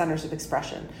also have centers of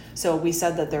expression. So we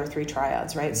said that there are 3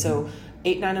 triads, right? So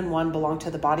 8, 9, and 1 belong to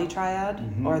the body triad,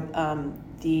 or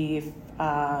the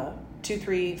 2,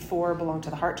 3, 4 belong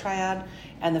to the heart triad,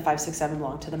 and the 5, 6, 7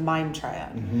 belong to the mind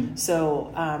triad.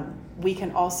 So we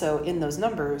can also, in those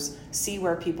numbers, see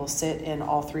where people sit in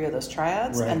all 3 of those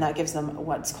triads, and that gives them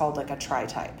what's called like a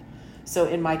tri-type. So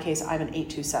in my case, I'm an 8,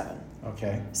 2, 7.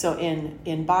 Okay. So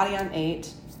in body, I'm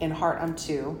 8, in heart, I'm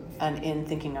 2, and in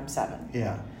thinking, I'm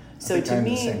 7. So to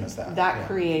me, that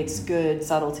creates good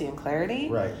subtlety and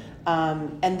clarity.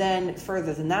 And then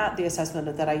further than that, the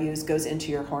assessment that I use goes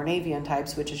into your Hornavian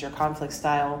types, which is your conflict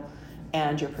style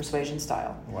and your persuasion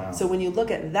style. So when you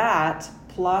look at that,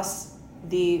 plus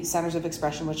the centers of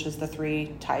expression, which is the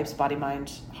 3 types, body,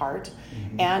 mind, heart,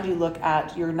 and you look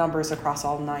at your numbers across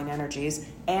all 9 energies,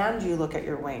 and you look at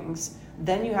your wings,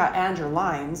 then you have, and your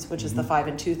lines, which is the 5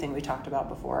 and 2 thing we talked about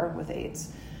before with 8s,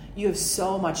 you have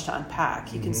so much to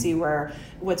unpack. You can see where,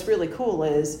 what's really cool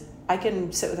is I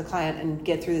can sit with a client and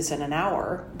get through this in an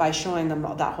hour by showing them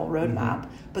that whole roadmap,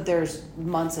 but there's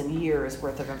months and years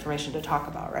worth of information to talk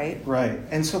about, right?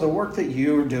 And so the work that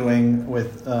you're doing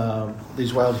with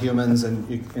these wild humans and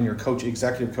your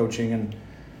executive coaching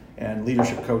and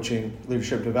leadership coaching,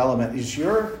 leadership development, is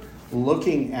you're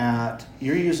using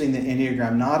the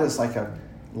Enneagram not as like a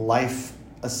life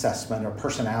assessment or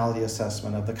personality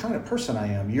assessment of the kind of person I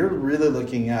am. You're really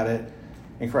looking at it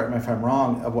and correct me if I'm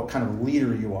wrong, of what kind of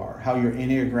leader you are, how your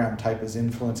Enneagram type is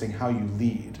influencing how you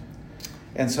lead.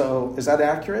 And so, is that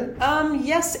accurate?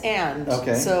 Yes, and.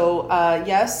 Okay. So,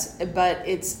 yes, but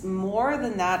it's more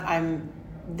than that.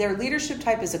 Their leadership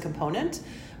type is a component,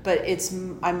 but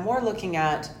I'm more looking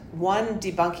at, one,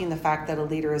 debunking the fact that a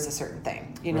leader is a certain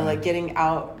thing. Like getting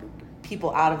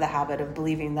people out of the habit of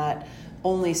believing that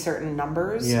only certain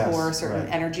numbers or certain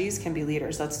energies can be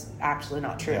leaders. That's actually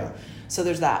not true. Yeah. So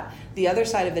there's that. The other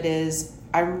side of it is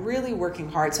I'm really working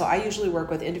hard. So I usually work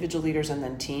with individual leaders and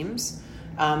then teams.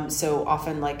 So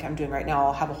often, like I'm doing right now,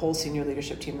 I'll have a whole senior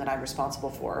leadership team that I'm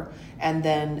responsible for. And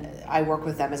then I work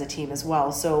with them as a team as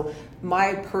well. So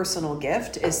my personal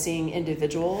gift is seeing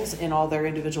individuals in all their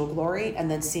individual glory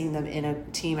and then seeing them in a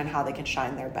team and how they can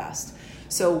shine their best.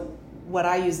 So what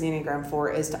I use the Enneagram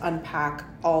for is to unpack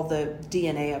all the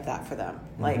DNA of that for them.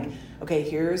 Mm-hmm. Like, okay,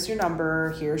 here's your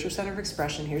number, here's your center of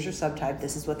expression, here's your subtype,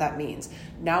 this is what that means.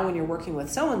 Now when you're working with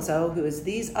so-and-so who is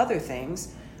these other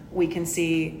things, we can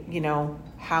see,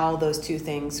 how those two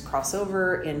things cross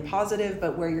over in positive,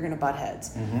 but where you're going to butt heads.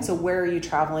 Mm-hmm. So where are you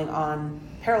traveling on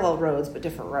parallel roads, but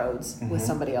different roads mm-hmm. with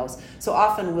somebody else? So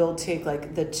often we'll take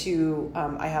like the two,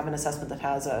 I have an assessment that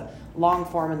has a long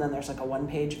form and then there's like a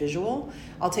one-page visual.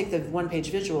 I'll take the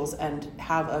one-page visuals and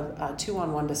have a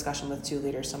two-on-one discussion with two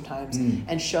leaders sometimes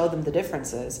and show them the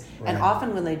differences. Right. And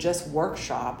often when they just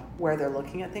workshop where they're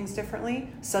looking at things differently,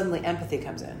 suddenly empathy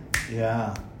comes in.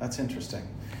 Yeah, that's interesting.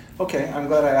 Okay, I'm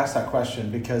glad I asked that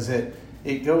question because it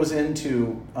goes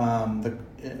into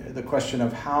the question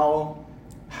of how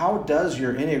does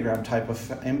your Enneagram type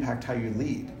impact how you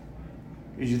lead?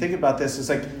 As you think about this, it's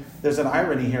like there's an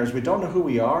irony here is we don't know who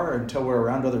we are until we're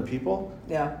around other people.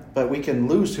 Yeah. But we can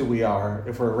lose who we are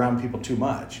if we're around people too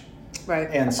much. Right.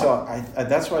 And so I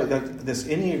that's why this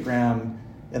Enneagram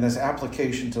and this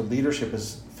application to leadership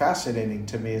is fascinating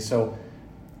to me. So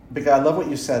because I love what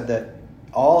you said that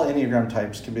all Enneagram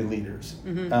types can be leaders.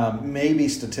 Mm-hmm. Maybe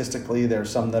statistically there's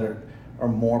some that are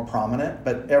more prominent,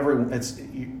 but that's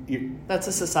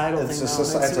a societal thing.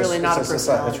 It's really not a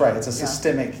personality. That's right. It's a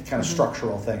systemic kind of mm-hmm.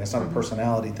 structural thing. It's not mm-hmm. a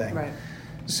personality thing. Right.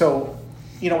 So,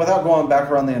 without going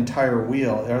back around the entire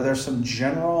wheel, are there some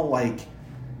general,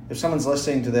 if someone's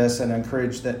listening to this, and I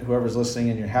encourage that whoever's listening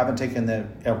and you haven't taken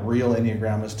a real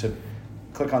Enneagram is to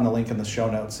click on the link in the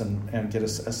show notes and get an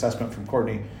assessment from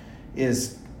Courtney,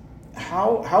 is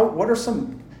what are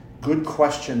some good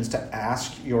questions to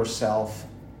ask yourself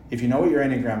if you know what your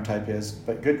Enneagram type is,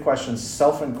 but good questions,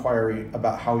 self-inquiry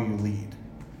about how you lead?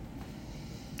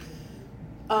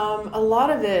 A lot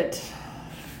of it,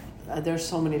 there's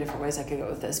so many different ways I could go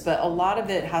with this, but a lot of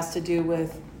it has to do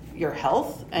with your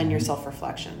health and mm-hmm. your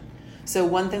self-reflection. So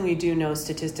one thing we do know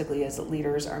statistically is that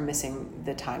leaders are missing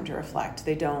the time to reflect.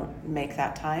 They don't make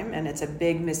that time, and it's a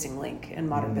big missing link in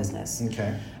modern business.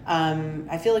 Okay.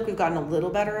 I feel like we've gotten a little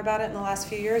better about it in the last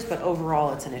few years, but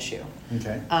overall it's an issue.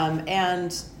 Okay.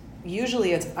 And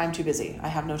usually it's I'm too busy. I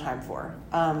have no time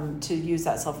to use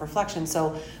that self-reflection.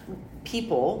 So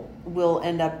people will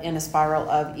end up in a spiral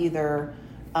of either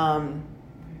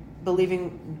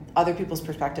believing other people's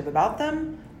perspective about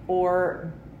them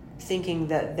or thinking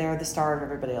that they're the star of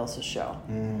everybody else's show.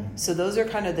 So those are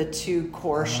kind of the two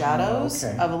core shadows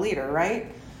of a leader, right?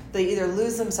 They either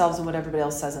lose themselves in what everybody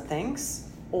else says and thinks,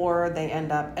 or they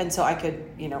end up, and so I could,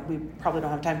 we probably don't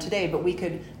have time today, but we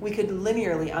could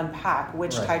linearly unpack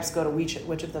which types go to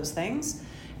which of those things,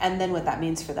 and then what that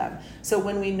means for them. So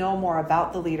when we know more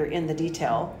about the leader in the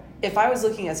detail, if I was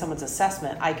looking at someone's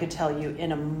assessment, I could tell you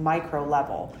in a micro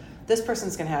level, this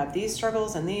person's going to have these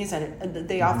struggles and these, and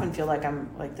they mm-hmm. often feel like I'm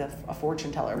like a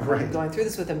fortune teller going through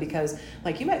this with them because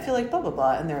you might feel like blah, blah,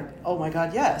 blah, and they're, oh my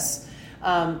God, yes.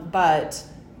 But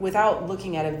without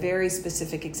looking at a very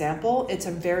specific example, it's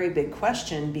a very big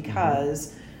question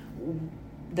because mm-hmm.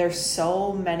 there's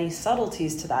so many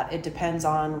subtleties to that. It depends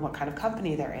on what kind of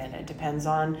company they're in. It depends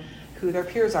on who their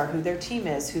peers are, who their team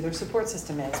is, who their support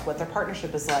system is, what their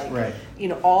partnership is like. Right.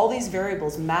 All these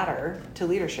variables matter to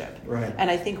leadership. Right. And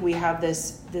I think we have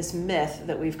this myth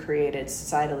that we've created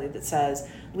societally that says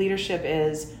leadership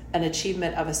is an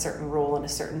achievement of a certain role in a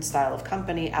certain style of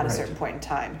company at a certain point in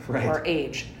time or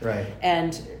age. Right.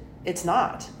 And it's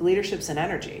not. Leadership's an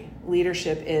energy.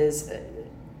 Leadership is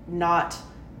not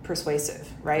persuasive,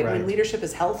 right? When leadership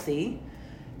is healthy,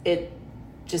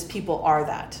 just people are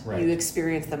that. Right. You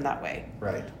experience them that way.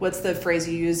 Right. What's the phrase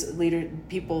you use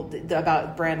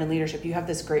about brand and leadership? You have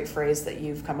this great phrase that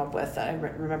you've come up with. I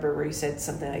remember where you said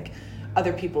something like,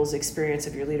 other people's experience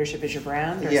of your leadership is your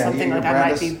brand, or Yeah, something your like that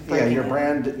brand might is, be breaking your it.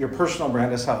 brand, your personal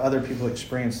brand is how other people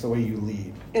experience the way you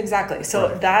lead. Exactly. So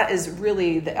Right. that is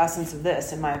really the essence of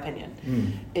this, in my opinion.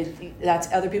 That's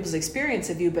other people's experience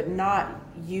of you, but not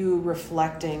you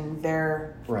reflecting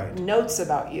their Right. notes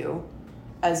about you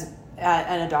as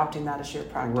and adopting that as your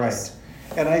practice.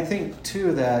 Right. And I think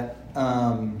too that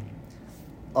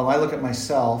I look at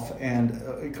myself, and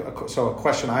so a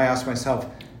question I ask myself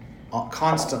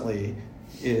constantly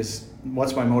is,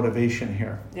 what's my motivation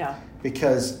here? Yeah.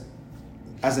 Because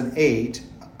as an 8,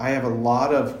 I have a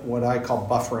lot of what I call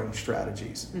buffering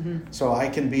strategies. So I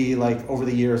can be like, over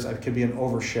the years, I could be an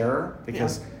oversharer,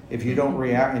 because if you don't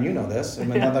react, and you know this, I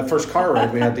mean, on the first car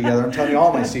ride we had together, I'm telling you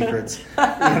all my secrets,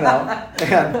 and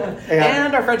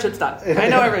our friendship's done. I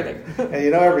know everything. And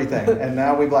you know everything, and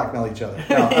now we blackmail each other.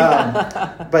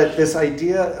 No, but this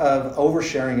idea of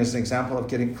oversharing is an example of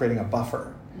creating a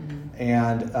buffer,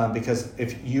 and because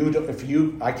if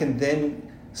I can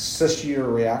then suss your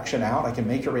reaction out, I can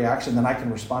make a reaction, then I can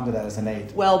respond to that as an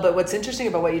 8. Well, but what's interesting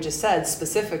about what you just said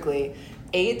specifically,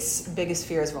 8's biggest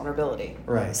fear is vulnerability.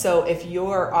 Right. So if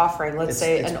you're offering, let's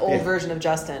say an old version of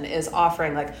Justin is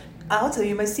offering like, I'll tell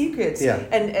you my secrets. Yeah.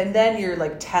 And then you're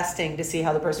like testing to see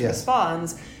how the person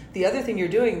responds. The other thing you're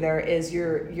doing there is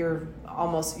you're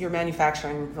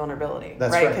manufacturing vulnerability.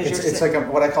 That's right. It's like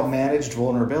what I call managed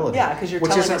vulnerability. Yeah, because you're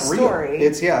which telling isn't a story. Real.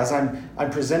 It's as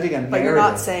I'm presenting a narrative. But you're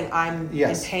not saying I'm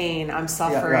in pain, I'm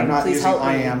suffering. I'm not please using help me.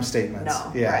 I am statements.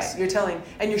 No, yes. right. You're telling,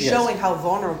 and you're showing how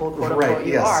vulnerable, quote unquote,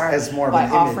 you yes. are as more of by an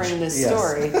image. offering this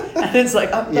story. And it's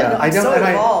like, I'm I so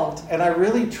involved. And I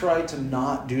really try to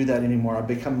not do that anymore. I've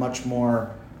become much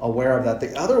more aware of that.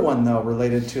 The other one, though,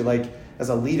 related to like as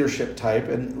a leadership type,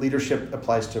 and leadership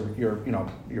applies to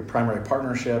your primary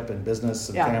partnership and business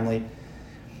and family,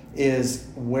 is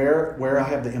where I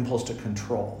have the impulse to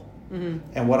control.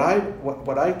 And what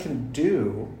I can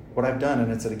do, what I've done,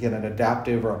 and it's again an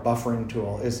adaptive or a buffering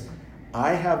tool, is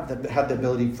I have had the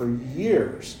ability for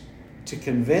years to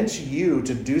convince you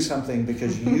to do something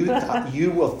because you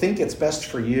will think it's best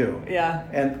for you. Yeah.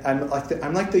 And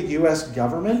I'm like the U.S.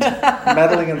 government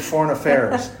meddling in foreign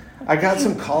affairs. I got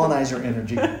some colonizer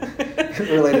energy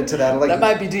related to that. Like, that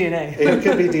might be DNA. It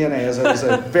could be DNA as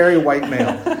a very white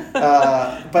male.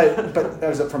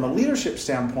 But from a leadership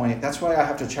standpoint, that's why I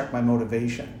have to check my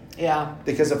motivation. Yeah.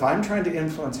 Because if I'm trying to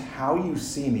influence how you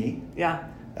see me,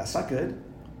 that's not good.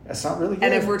 That's not really good.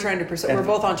 And if we're trying to persuade, we're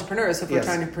both entrepreneurs. So if we're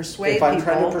trying to persuade people,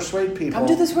 trying to persuade people, come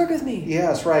do this work with me.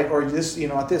 Yes, right. Or this,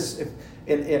 at this,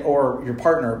 or your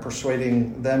partner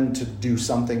persuading them to do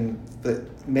something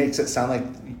that makes it sound like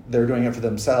they're doing it for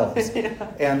themselves.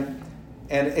 And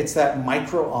it's that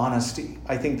micro honesty.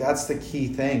 I think that's the key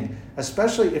thing.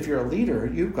 Especially if you're a leader,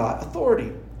 you've got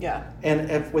authority. Yeah.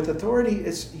 And with authority,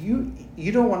 it's you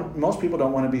don't want. Most people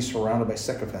don't want to be surrounded by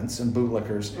sycophants and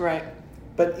bootlickers. Right.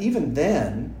 But even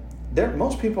then,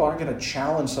 most people aren't going to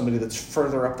challenge somebody that's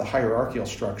further up the hierarchical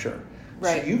structure.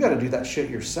 Right. So you got to do that shit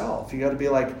yourself. You got to be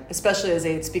like, especially as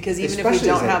 8s, because even if we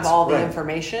don't have all the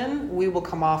information, we will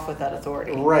come off with that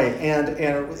authority. Right,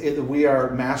 and we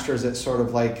are masters at sort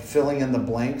of like filling in the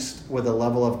blanks with a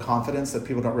level of confidence that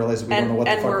people don't realize we don't know what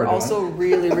the fuck we're doing. And we're also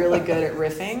really, really good at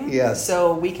riffing. Yes.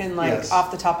 So we can off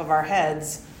the top of our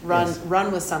heads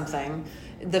run with something.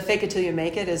 The fake it till you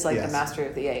make it is like the mastery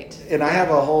of the 8. And I have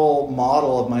a whole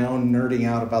model of my own nerding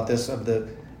out about this of the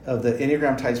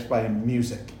Enneagram types by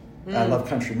music. I love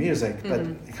country music, but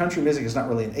country music is not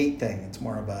really an 8 thing. It's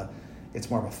more of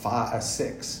a 5, a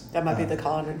 6. That might be the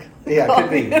Colin. Yeah, it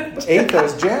could be. 8 though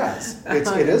is jazz.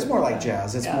 It is more like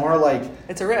jazz. It's more like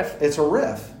it's a riff. It's a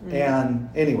riff. And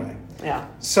anyway. Yeah.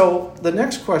 So the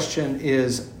next question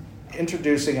is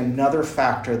introducing another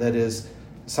factor that is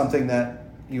something that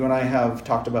you and I have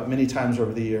talked about many times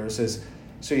over the years is,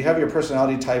 so you have your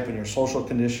personality type and your social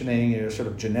conditioning, your sort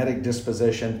of genetic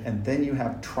disposition, and then you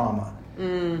have trauma.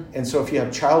 And so if you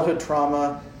have childhood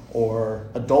trauma or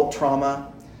adult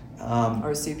trauma,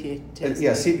 or CPTSD.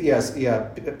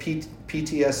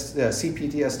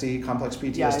 CPTSD, complex PTSD,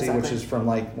 exactly. which is from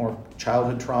like more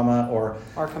childhood trauma or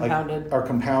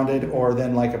compounded, or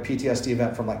then like a PTSD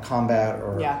event from like combat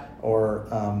or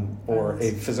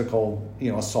a physical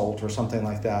assault or something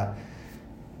like that.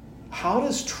 How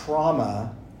does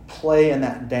trauma play in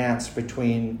that dance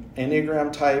between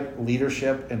Enneagram type,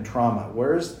 leadership, and trauma?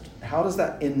 How does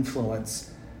that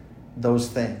influence those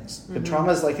things? The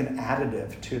trauma is like an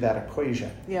additive to that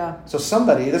equation. Yeah. So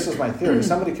this is my theory,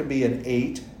 somebody could be an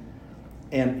 8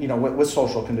 and with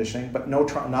social conditioning, but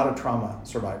not a trauma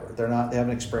survivor. They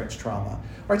haven't experienced trauma.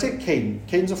 Or I take Caden.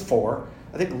 Caden's a 4.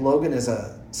 I think Logan is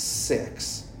a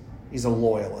 6. He's a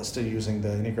loyalist, using the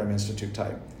Enneagram Institute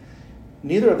type.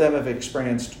 neither of them have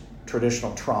experienced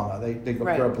traditional trauma. They grew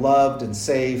up loved and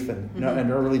safe, and and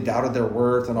never really doubted their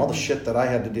worth, and all the shit that I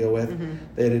had to deal with,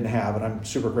 they didn't have. And I'm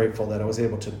super grateful that I was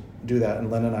able to do that, and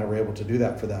Lynn and I were able to do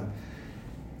that for them.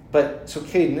 But so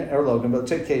Caden, or Logan, but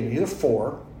take Caden, he's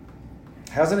 4,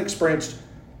 hasn't experienced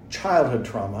childhood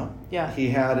trauma. Yeah. He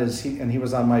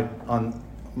was on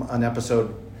an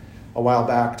episode a while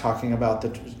back talking about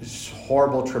the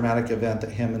horrible traumatic event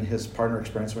that him and his partner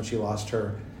experienced when she lost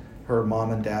her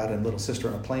mom and dad and little sister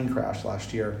in a plane crash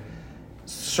last year.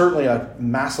 Certainly a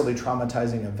massively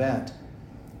traumatizing event.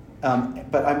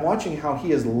 But I'm watching how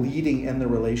he is leading in the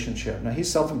relationship. Now,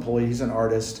 he's self-employed, he's an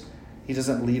artist, he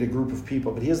doesn't lead a group of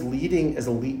people, but he is leading as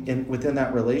a lead within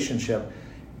that relationship.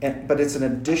 But it's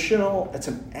an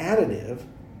additive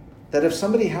that if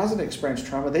somebody hasn't experienced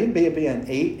trauma, they may be an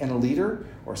 8 and a leader,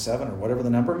 or 7 or whatever the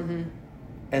number,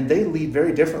 and they lead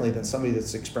very differently than somebody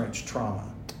that's experienced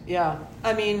trauma. Yeah.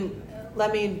 I mean,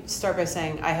 let me start by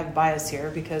saying I have bias here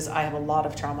because I have a lot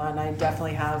of trauma, and I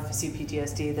definitely have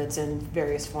CPTSD that's in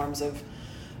various forms of,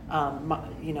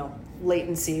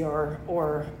 latency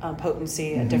or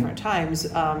potency at different times.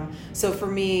 So for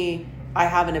me, I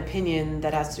have an opinion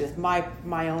that has to do with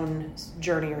my own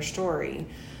journey or story.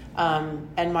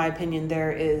 And my opinion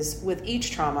there is with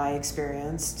each trauma I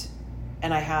experienced,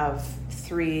 and I have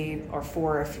 3 or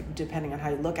 4, depending on how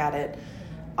you look at it,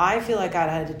 I feel like I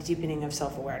had a deepening of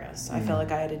self-awareness. I feel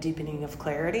like I had a deepening of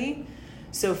clarity.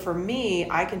 So for me,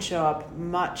 I can show up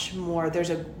much more.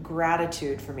 There's a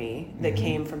gratitude for me that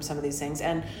came from some of these things.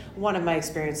 And one of my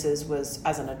experiences was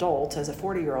as an adult, as a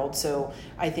 40-year-old. So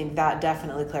I think that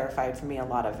definitely clarified for me a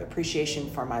lot of appreciation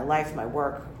for my life, my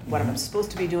work, what I'm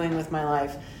supposed to be doing with my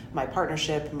life, my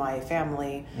partnership, my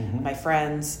family, my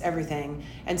friends, everything.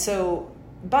 And so,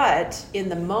 but in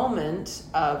the moment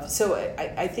of, so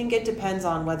I think it depends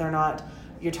on whether or not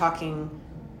you're talking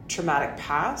traumatic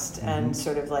past and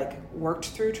sort of like worked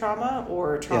through trauma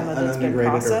or trauma that's been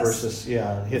processed versus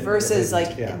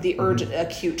the urgent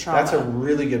acute trauma. That's a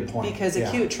really good point. Because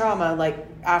acute trauma, like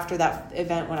after that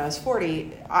event when I was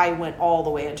 40, I went all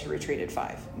the way into retreated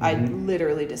 5. I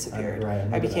literally disappeared.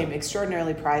 I became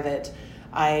extraordinarily private.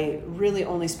 I really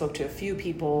only spoke to a few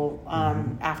people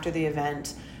after the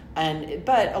event.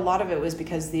 But a lot of it was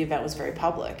because the event was very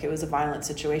public. It was a violent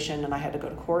situation, and I had to go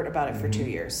to court about it for 2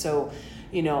 years. So,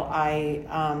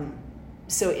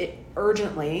 so it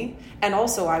urgently, and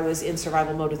also I was in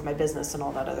survival mode with my business and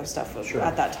all that other stuff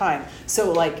at that time.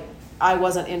 So like I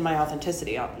wasn't in my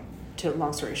authenticity. To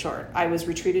long story short, I was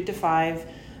retreated to 5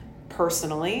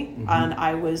 personally, and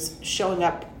I was showing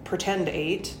up pretend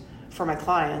 8 for my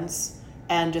clients.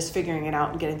 And just figuring it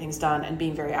out and getting things done and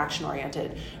being very action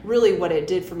oriented. Really what it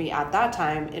did for me at that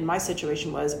time in my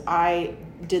situation was I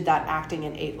did that acting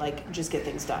in 8, like just get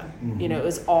things done. It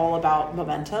was all about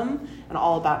momentum and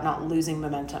all about not losing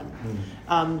momentum.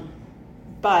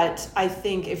 But I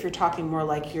think if you're talking more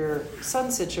like your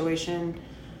son's situation,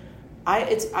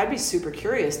 I'd be super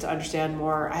curious to understand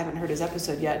more. I haven't heard his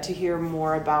episode yet, to hear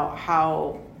more about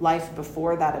how life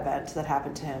before that event that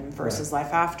happened to him versus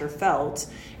life after felt.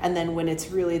 And then when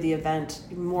it's really the event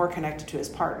more connected to his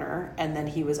partner, and then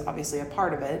he was obviously a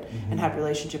part of it and had a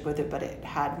relationship with it, but it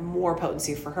had more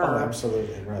potency for her. Oh,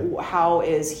 absolutely, right. How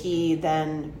is he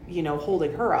then,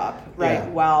 holding her up, right?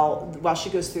 While she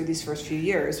goes through these first few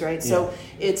years, right? So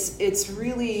it's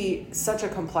really such a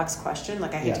complex question.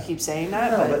 Like I hate to keep saying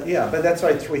that. But that's why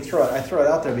I throw it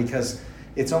out there, because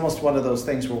it's almost one of those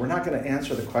things where we're not going to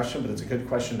answer the question, but it's a good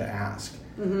question to ask.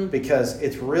 Because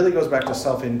it really goes back to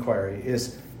self-inquiry,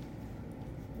 is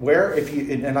where,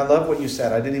 and I love what you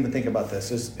said, I didn't even think about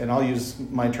this, and I'll use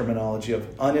my terminology of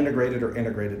unintegrated or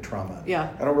integrated trauma.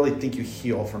 I don't really think you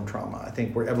heal from trauma. I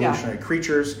think we're evolutionary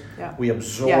creatures. We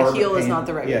absorb heal pain. is not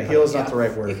the right word. Heal is not the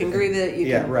right word. You can grieve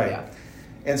it.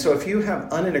 And so if you have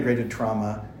unintegrated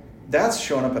trauma, that's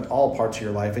showing up at all parts of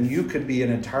your life, and you could be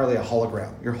entirely a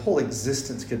hologram. Your whole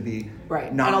existence could be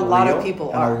not and a lot real, of people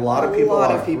and are. A lot of people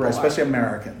are, especially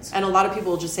Americans. And a lot of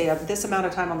people will just say, this amount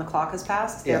of time on the clock has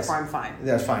passed, therefore I'm fine.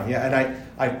 That's fine, And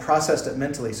I processed it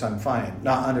mentally, so I'm fine.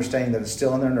 Not understanding that it's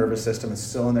still in their nervous system, it's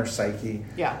still in their psyche.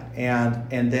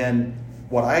 And then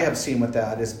what I have seen with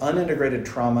that is unintegrated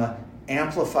trauma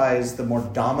amplifies the more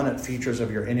dominant features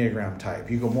of your Enneagram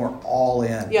type. You go more all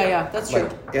in. That's true.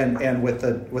 And with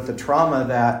the trauma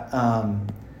that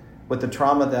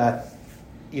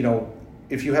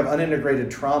if you have unintegrated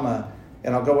trauma,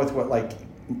 and I'll go with what, like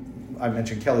I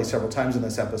mentioned Kelly several times in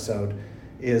this episode,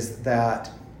 is that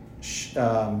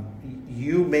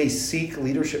you may seek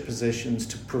leadership positions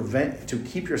to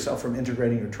keep yourself from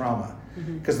integrating your trauma.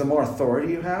 Because the more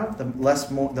authority you have, the less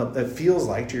it feels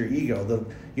like to your ego.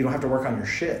 You don't have to work on your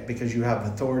shit because you have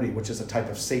authority, which is a type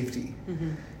of safety.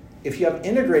 If you have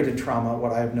integrated trauma,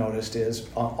 what I've noticed is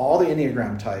on all the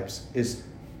Enneagram types is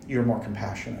you're more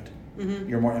compassionate.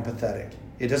 You're more empathetic.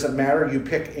 It doesn't matter. You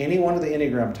pick any one of the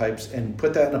Enneagram types and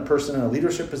put that in a person in a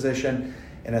leadership position,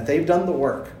 and if they've done the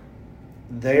work,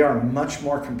 they are much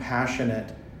more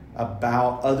compassionate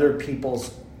about other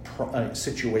people's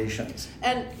situations.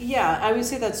 And yeah, I would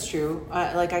say that's true.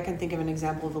 I can think of an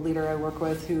example of a leader I work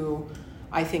with who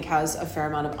I think has a fair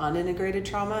amount of unintegrated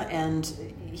trauma, and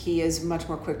he is much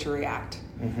more quick to react.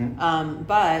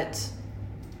 But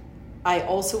I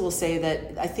also will say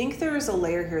that I think there is a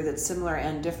layer here that's similar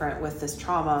and different with this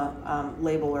trauma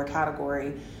label or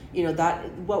category.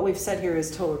 That what we've said here is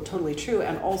totally true,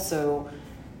 and also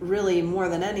really more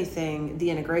than anything, the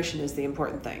integration is the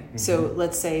important thing. So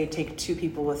let's say take two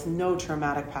people with no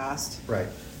traumatic past, right,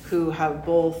 who have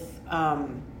both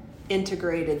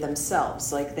integrated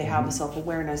themselves, like they have a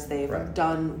self-awareness, they've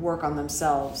done work on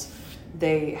themselves,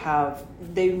 they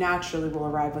naturally will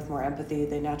arrive with more empathy,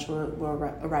 they naturally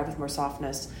will arrive with more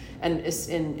softness, and it's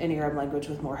in Enneagram language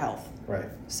with more health. Right.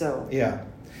 So yeah.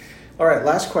 All right,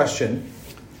 last question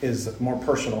is more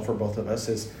personal for both of us,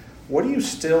 is what are you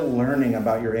still learning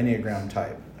about your Enneagram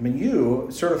type? I mean, you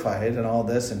certified and all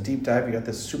this and deep dive. You got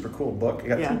this super cool book. You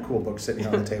got two cool books sitting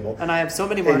on the table. And I have so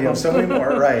many more. And you have so many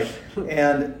more, right?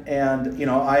 And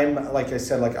I'm, like I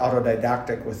said, like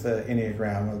autodidactic with the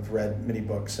Enneagram. I've read many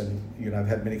books and I've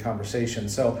had many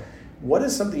conversations. So, what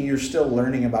is something you're still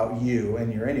learning about you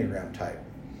and your Enneagram type?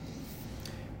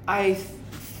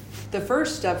 The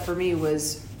first step for me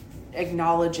was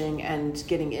acknowledging and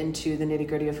getting into the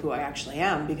nitty-gritty of who I actually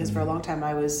am, because for a long time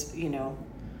I was,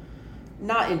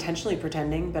 not intentionally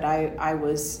pretending, but I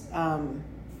was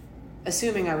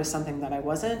assuming I was something that I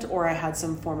wasn't, or I had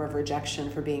some form of rejection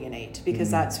for being an 8,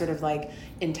 because that sort of like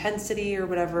intensity or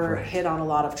whatever hit on a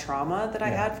lot of trauma that I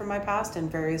had from my past in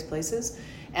various places.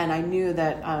 And I knew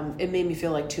that it made me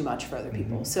feel like too much for other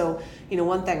people. So,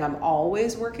 one thing I'm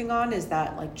always working on is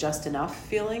that like just enough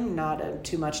feeling, not a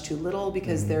too much, too little,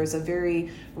 because there's a very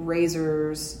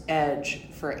razor's edge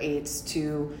for 8s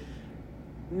to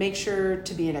make sure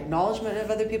to be an acknowledgement of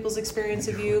other people's experience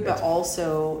of you, but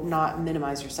also not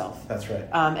minimize yourself. That's right.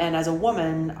 And as a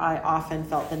woman, I often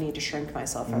felt the need to shrink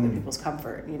myself for other people's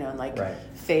comfort, and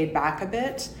fade back a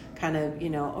bit, kind of,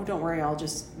 oh, don't worry, I'll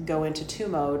just go into 2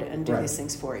 mode and do these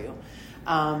things for you.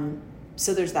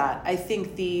 So there's that. I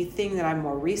think the thing that I'm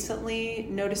more recently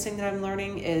noticing that I'm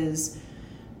learning is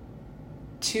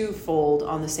twofold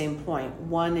on the same point.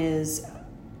 One is,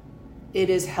 it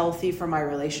is healthy for my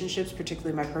relationships,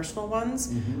 particularly my personal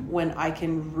ones, when I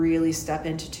can really step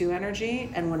into 2 energy,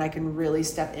 and when I can really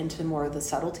step into more of the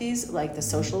subtleties, like the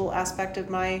social aspect of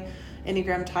my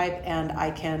Enneagram type, and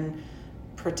I can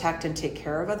protect and take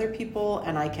care of other people,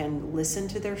 and I can listen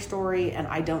to their story, and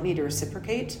I don't need to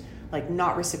reciprocate. Like,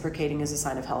 not reciprocating is a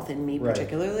sign of health in me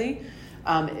particularly.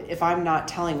 If I'm not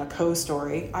telling a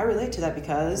co-story, I relate to that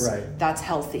because that's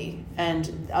healthy,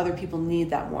 and other people need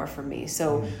that more from me.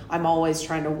 So I'm always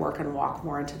trying to work and walk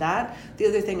more into that. The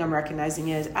other thing I'm recognizing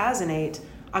is, as an 8,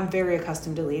 I'm very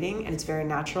accustomed to leading, and it's very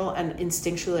natural, and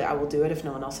instinctually I will do it if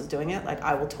no one else is doing it. Like,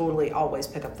 I will totally always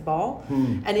pick up the ball.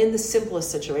 And in the simplest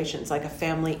situations, like a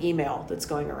family email that's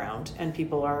going around and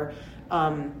people are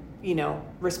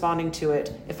responding to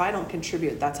it, if I don't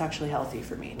contribute, that's actually healthy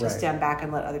for me to stand back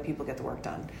and let other people get the work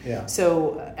done. Yeah.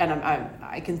 So, and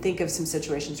I can think of some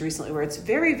situations recently where it's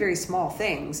very, very small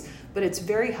things, but it's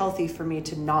very healthy for me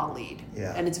to not lead.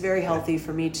 Yeah. And it's very healthy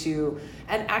for me to,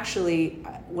 and actually,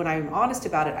 when I'm honest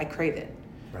about it, I crave it.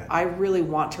 Right. I really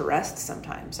want to rest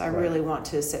sometimes. I really want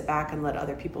to sit back and let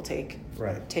other people take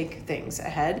things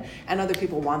ahead. And other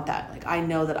people want that. Like, I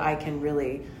know that I can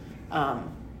really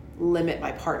limit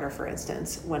my partner, for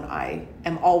instance, when I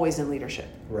am always in leadership.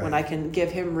 Right. When I can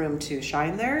give him room to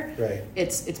shine there,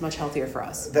 it's much healthier for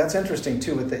us. That's interesting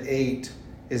too with the 8,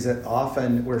 is that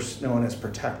often we're known as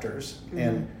protectors.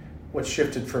 And what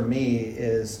shifted for me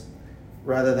is,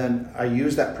 rather than I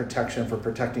use that protection for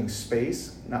protecting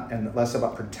space, and less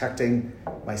about protecting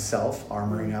myself,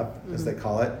 armoring up, as they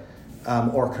call it,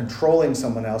 or controlling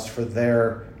someone else for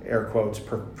their, air quotes,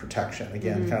 protection.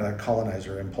 Again, kind of that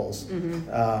colonizer impulse.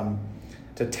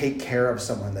 To take care of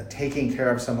someone, that taking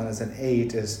care of someone as an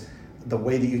 8 is the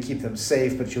way that you keep them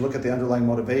safe, but you look at the underlying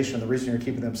motivation, the reason you're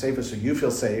keeping them safe is so you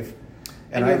feel safe.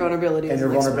 And your vulnerability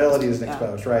isn't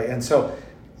exposed, right? And so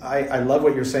I love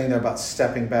what you're saying there about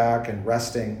stepping back and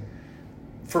resting.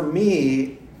 For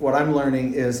me, what I'm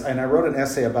learning is, and I wrote an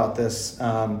essay about this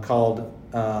called,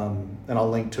 and I'll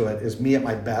link to it, is Me at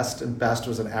My Best. And BEST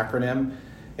was an acronym,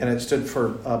 and it stood for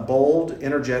bold,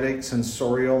 energetic,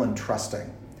 sensorial, and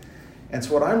trusting. And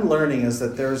so what I'm learning is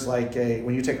that there's like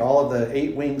when you take all of the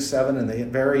 8 wing 7 and the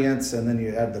variants, and then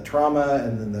you add the trauma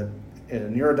and then the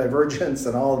neurodivergence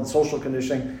and all of the social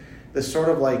conditioning, this sort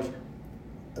of like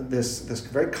this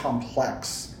very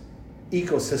complex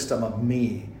ecosystem of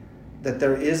me, that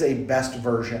there is a best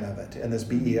version of it in this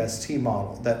BEST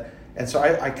model. And so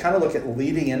I kind of look at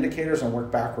leading indicators and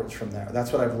work backwards from there.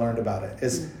 That's what I've learned about it.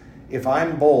 Is if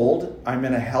I'm bold,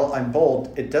 I'm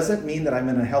bold. It doesn't mean that I'm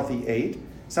in a healthy 8.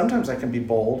 Sometimes I can be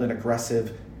bold and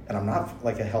aggressive, and I'm not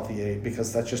like a healthy 8,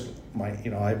 because that's just my,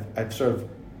 I've sort of,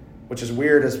 which is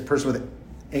weird as a person with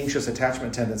anxious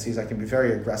attachment tendencies, I can be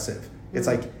very aggressive. It's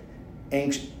like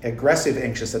aggressive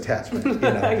anxious attachment.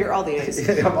 You're all the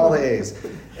A's. I'm all the A's.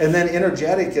 And then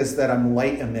energetic is that I'm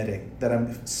light emitting, that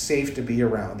I'm safe to be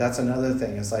around. That's another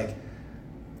thing. It's like,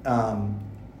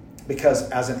 because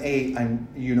as an 8, I'm,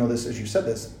 this, as you said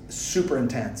this, super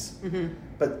intense. Mm-hmm.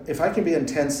 But if I can be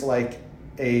intense like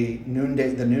the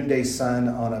noonday sun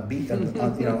on a beach,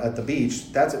 at the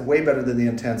beach, that's way better than the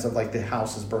intense of like the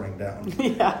house is burning down.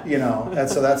 Yeah. And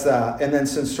so that's that. And then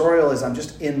sensorial is I'm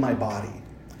just in my body.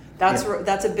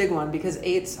 That's a big one, because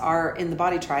 8s are in the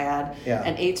body triad,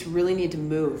 and 8s really need to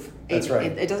move. That's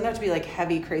right. It doesn't have to be like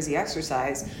heavy, crazy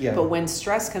exercise, but when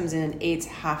stress comes in, 8s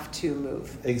have to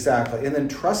move. Exactly. And then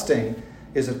trusting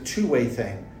is a two-way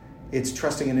thing. It's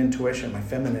trusting in intuition, my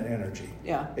feminine energy.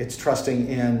 Yeah. It's trusting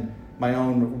in my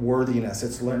own worthiness.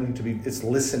 It's it's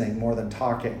listening more than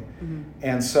talking. Mm-hmm.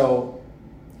 And so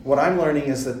what I'm learning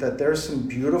is that there's some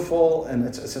beautiful, and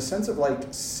it's a sense of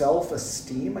like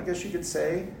self-esteem, I guess you could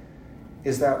say,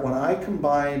 is that when I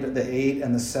combined the 8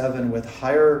 and the 7 with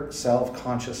higher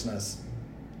self-consciousness,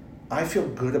 I feel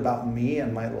good about me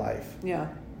and my life. Yeah.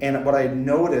 And what I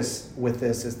notice with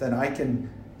this is that I can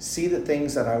see the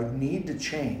things that I would need to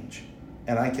change,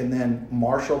 and I can then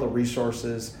marshal the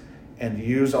resources and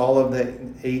use all of the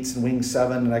 8s and wing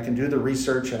 7, and I can do the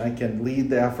research, and I can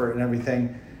lead the effort and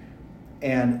everything.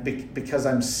 And because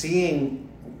I'm seeing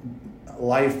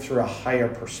life through a higher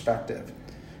perspective.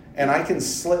 And I can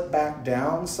slip back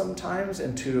down sometimes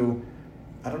into,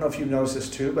 I don't know if you've noticed this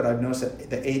too, but I've noticed that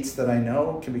the 8s that I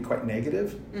know can be quite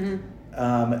negative.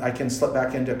 Mm-hmm. I can slip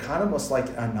back into kind of almost like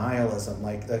a nihilism,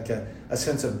 like a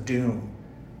sense of doom.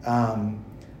 And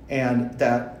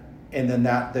then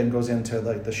that goes into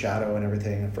like the shadow and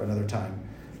everything for another time.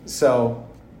 So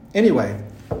anyway.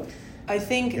 I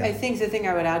think the thing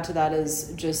I would add to that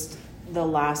is just the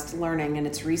last learning, and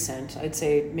it's recent. I'd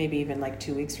say maybe even like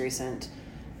 2 weeks recent.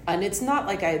 And it's not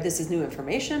like this is new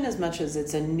information as much as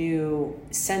it's a new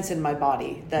sense in my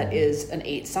body that is an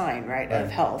 8 sign, right,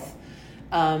 of health.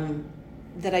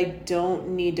 That I don't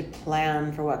need to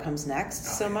plan for what comes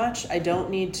next so much. I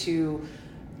don't need to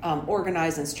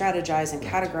organize and strategize and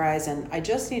categorize, and I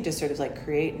just need to sort of like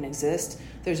create and exist.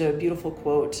 There's a beautiful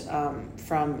quote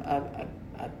from a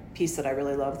piece that I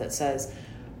really love that says,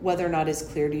 "Whether or not it's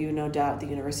clear to you, no doubt the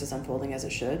universe is unfolding as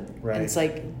it should." Right. And it's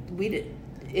like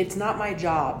it's not my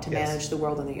job to manage the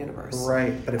world and the universe.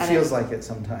 Right, but it feels like it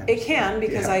sometimes. It can,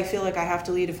 because I feel like I have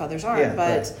to lead if others aren't.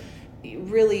 But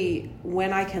really,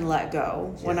 when I can let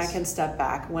go, when I can step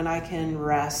back, when I can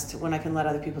rest, when I can let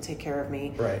other people take care of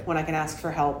me, when I can ask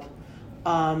for help,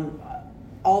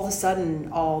 all of a sudden,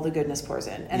 all the goodness pours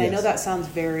in. And I know that sounds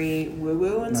very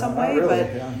woo-woo in some way, but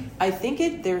I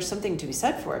think there's something to be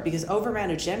said for it, because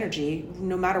overmanaged energy,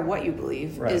 no matter what you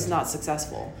believe, is not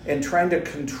successful. And trying to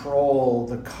control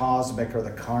the cosmic or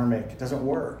the karmic doesn't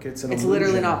work. It's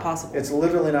literally not possible. It's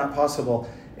literally not possible.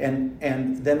 And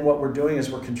then what we're doing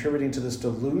is we're contributing to this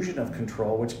delusion of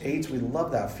control, which 8s, we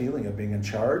love that feeling of being in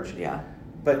charge. Yeah.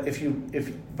 But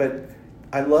but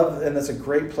I love, and that's a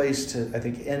great place to, I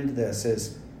think, end this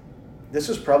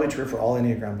is probably true for all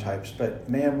Enneagram types, but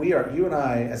man, you and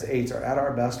I as 8s are at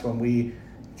our best when we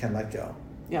can let go.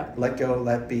 Yeah. Let go,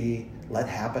 let be, let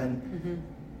happen.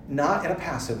 Mm-hmm. Not in a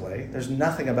passive way. There's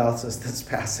nothing about us that's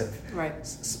passive. Right.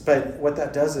 But what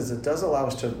that does is it does allow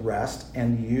us to rest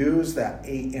and use that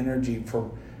 8 energy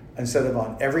for, instead of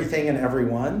on everything and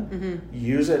everyone,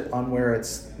 use it on where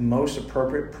it's most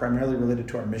appropriate, primarily related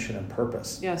to our mission and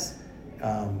purpose. Yes.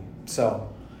 And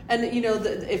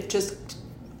if just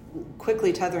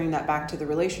quickly tethering that back to the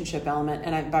relationship element,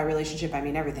 and by relationship I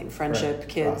mean everything, friendship,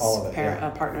 kids, all of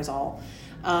it, partners, all.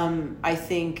 I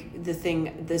think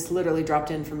this literally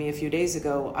dropped in for me a few days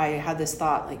ago. I had this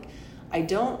thought, like, I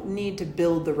don't need to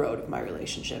build the road of my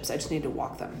relationships. I just need to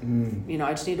walk them.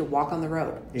 I just need to walk on the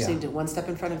road. Just need to one step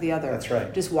in front of the other. That's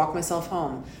right. Just walk myself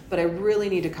home. But I really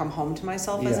need to come home to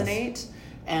myself as an 8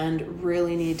 and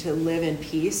really need to live in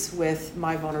peace with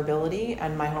my vulnerability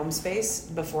and my home space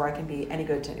before I can be any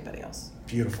good to anybody else.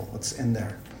 Beautiful. Let's end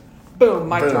there. Boom.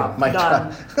 Mic drop. Mic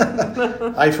Done.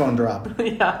 drop. iPhone drop.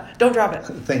 Yeah. Don't drop it.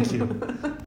 Thank you.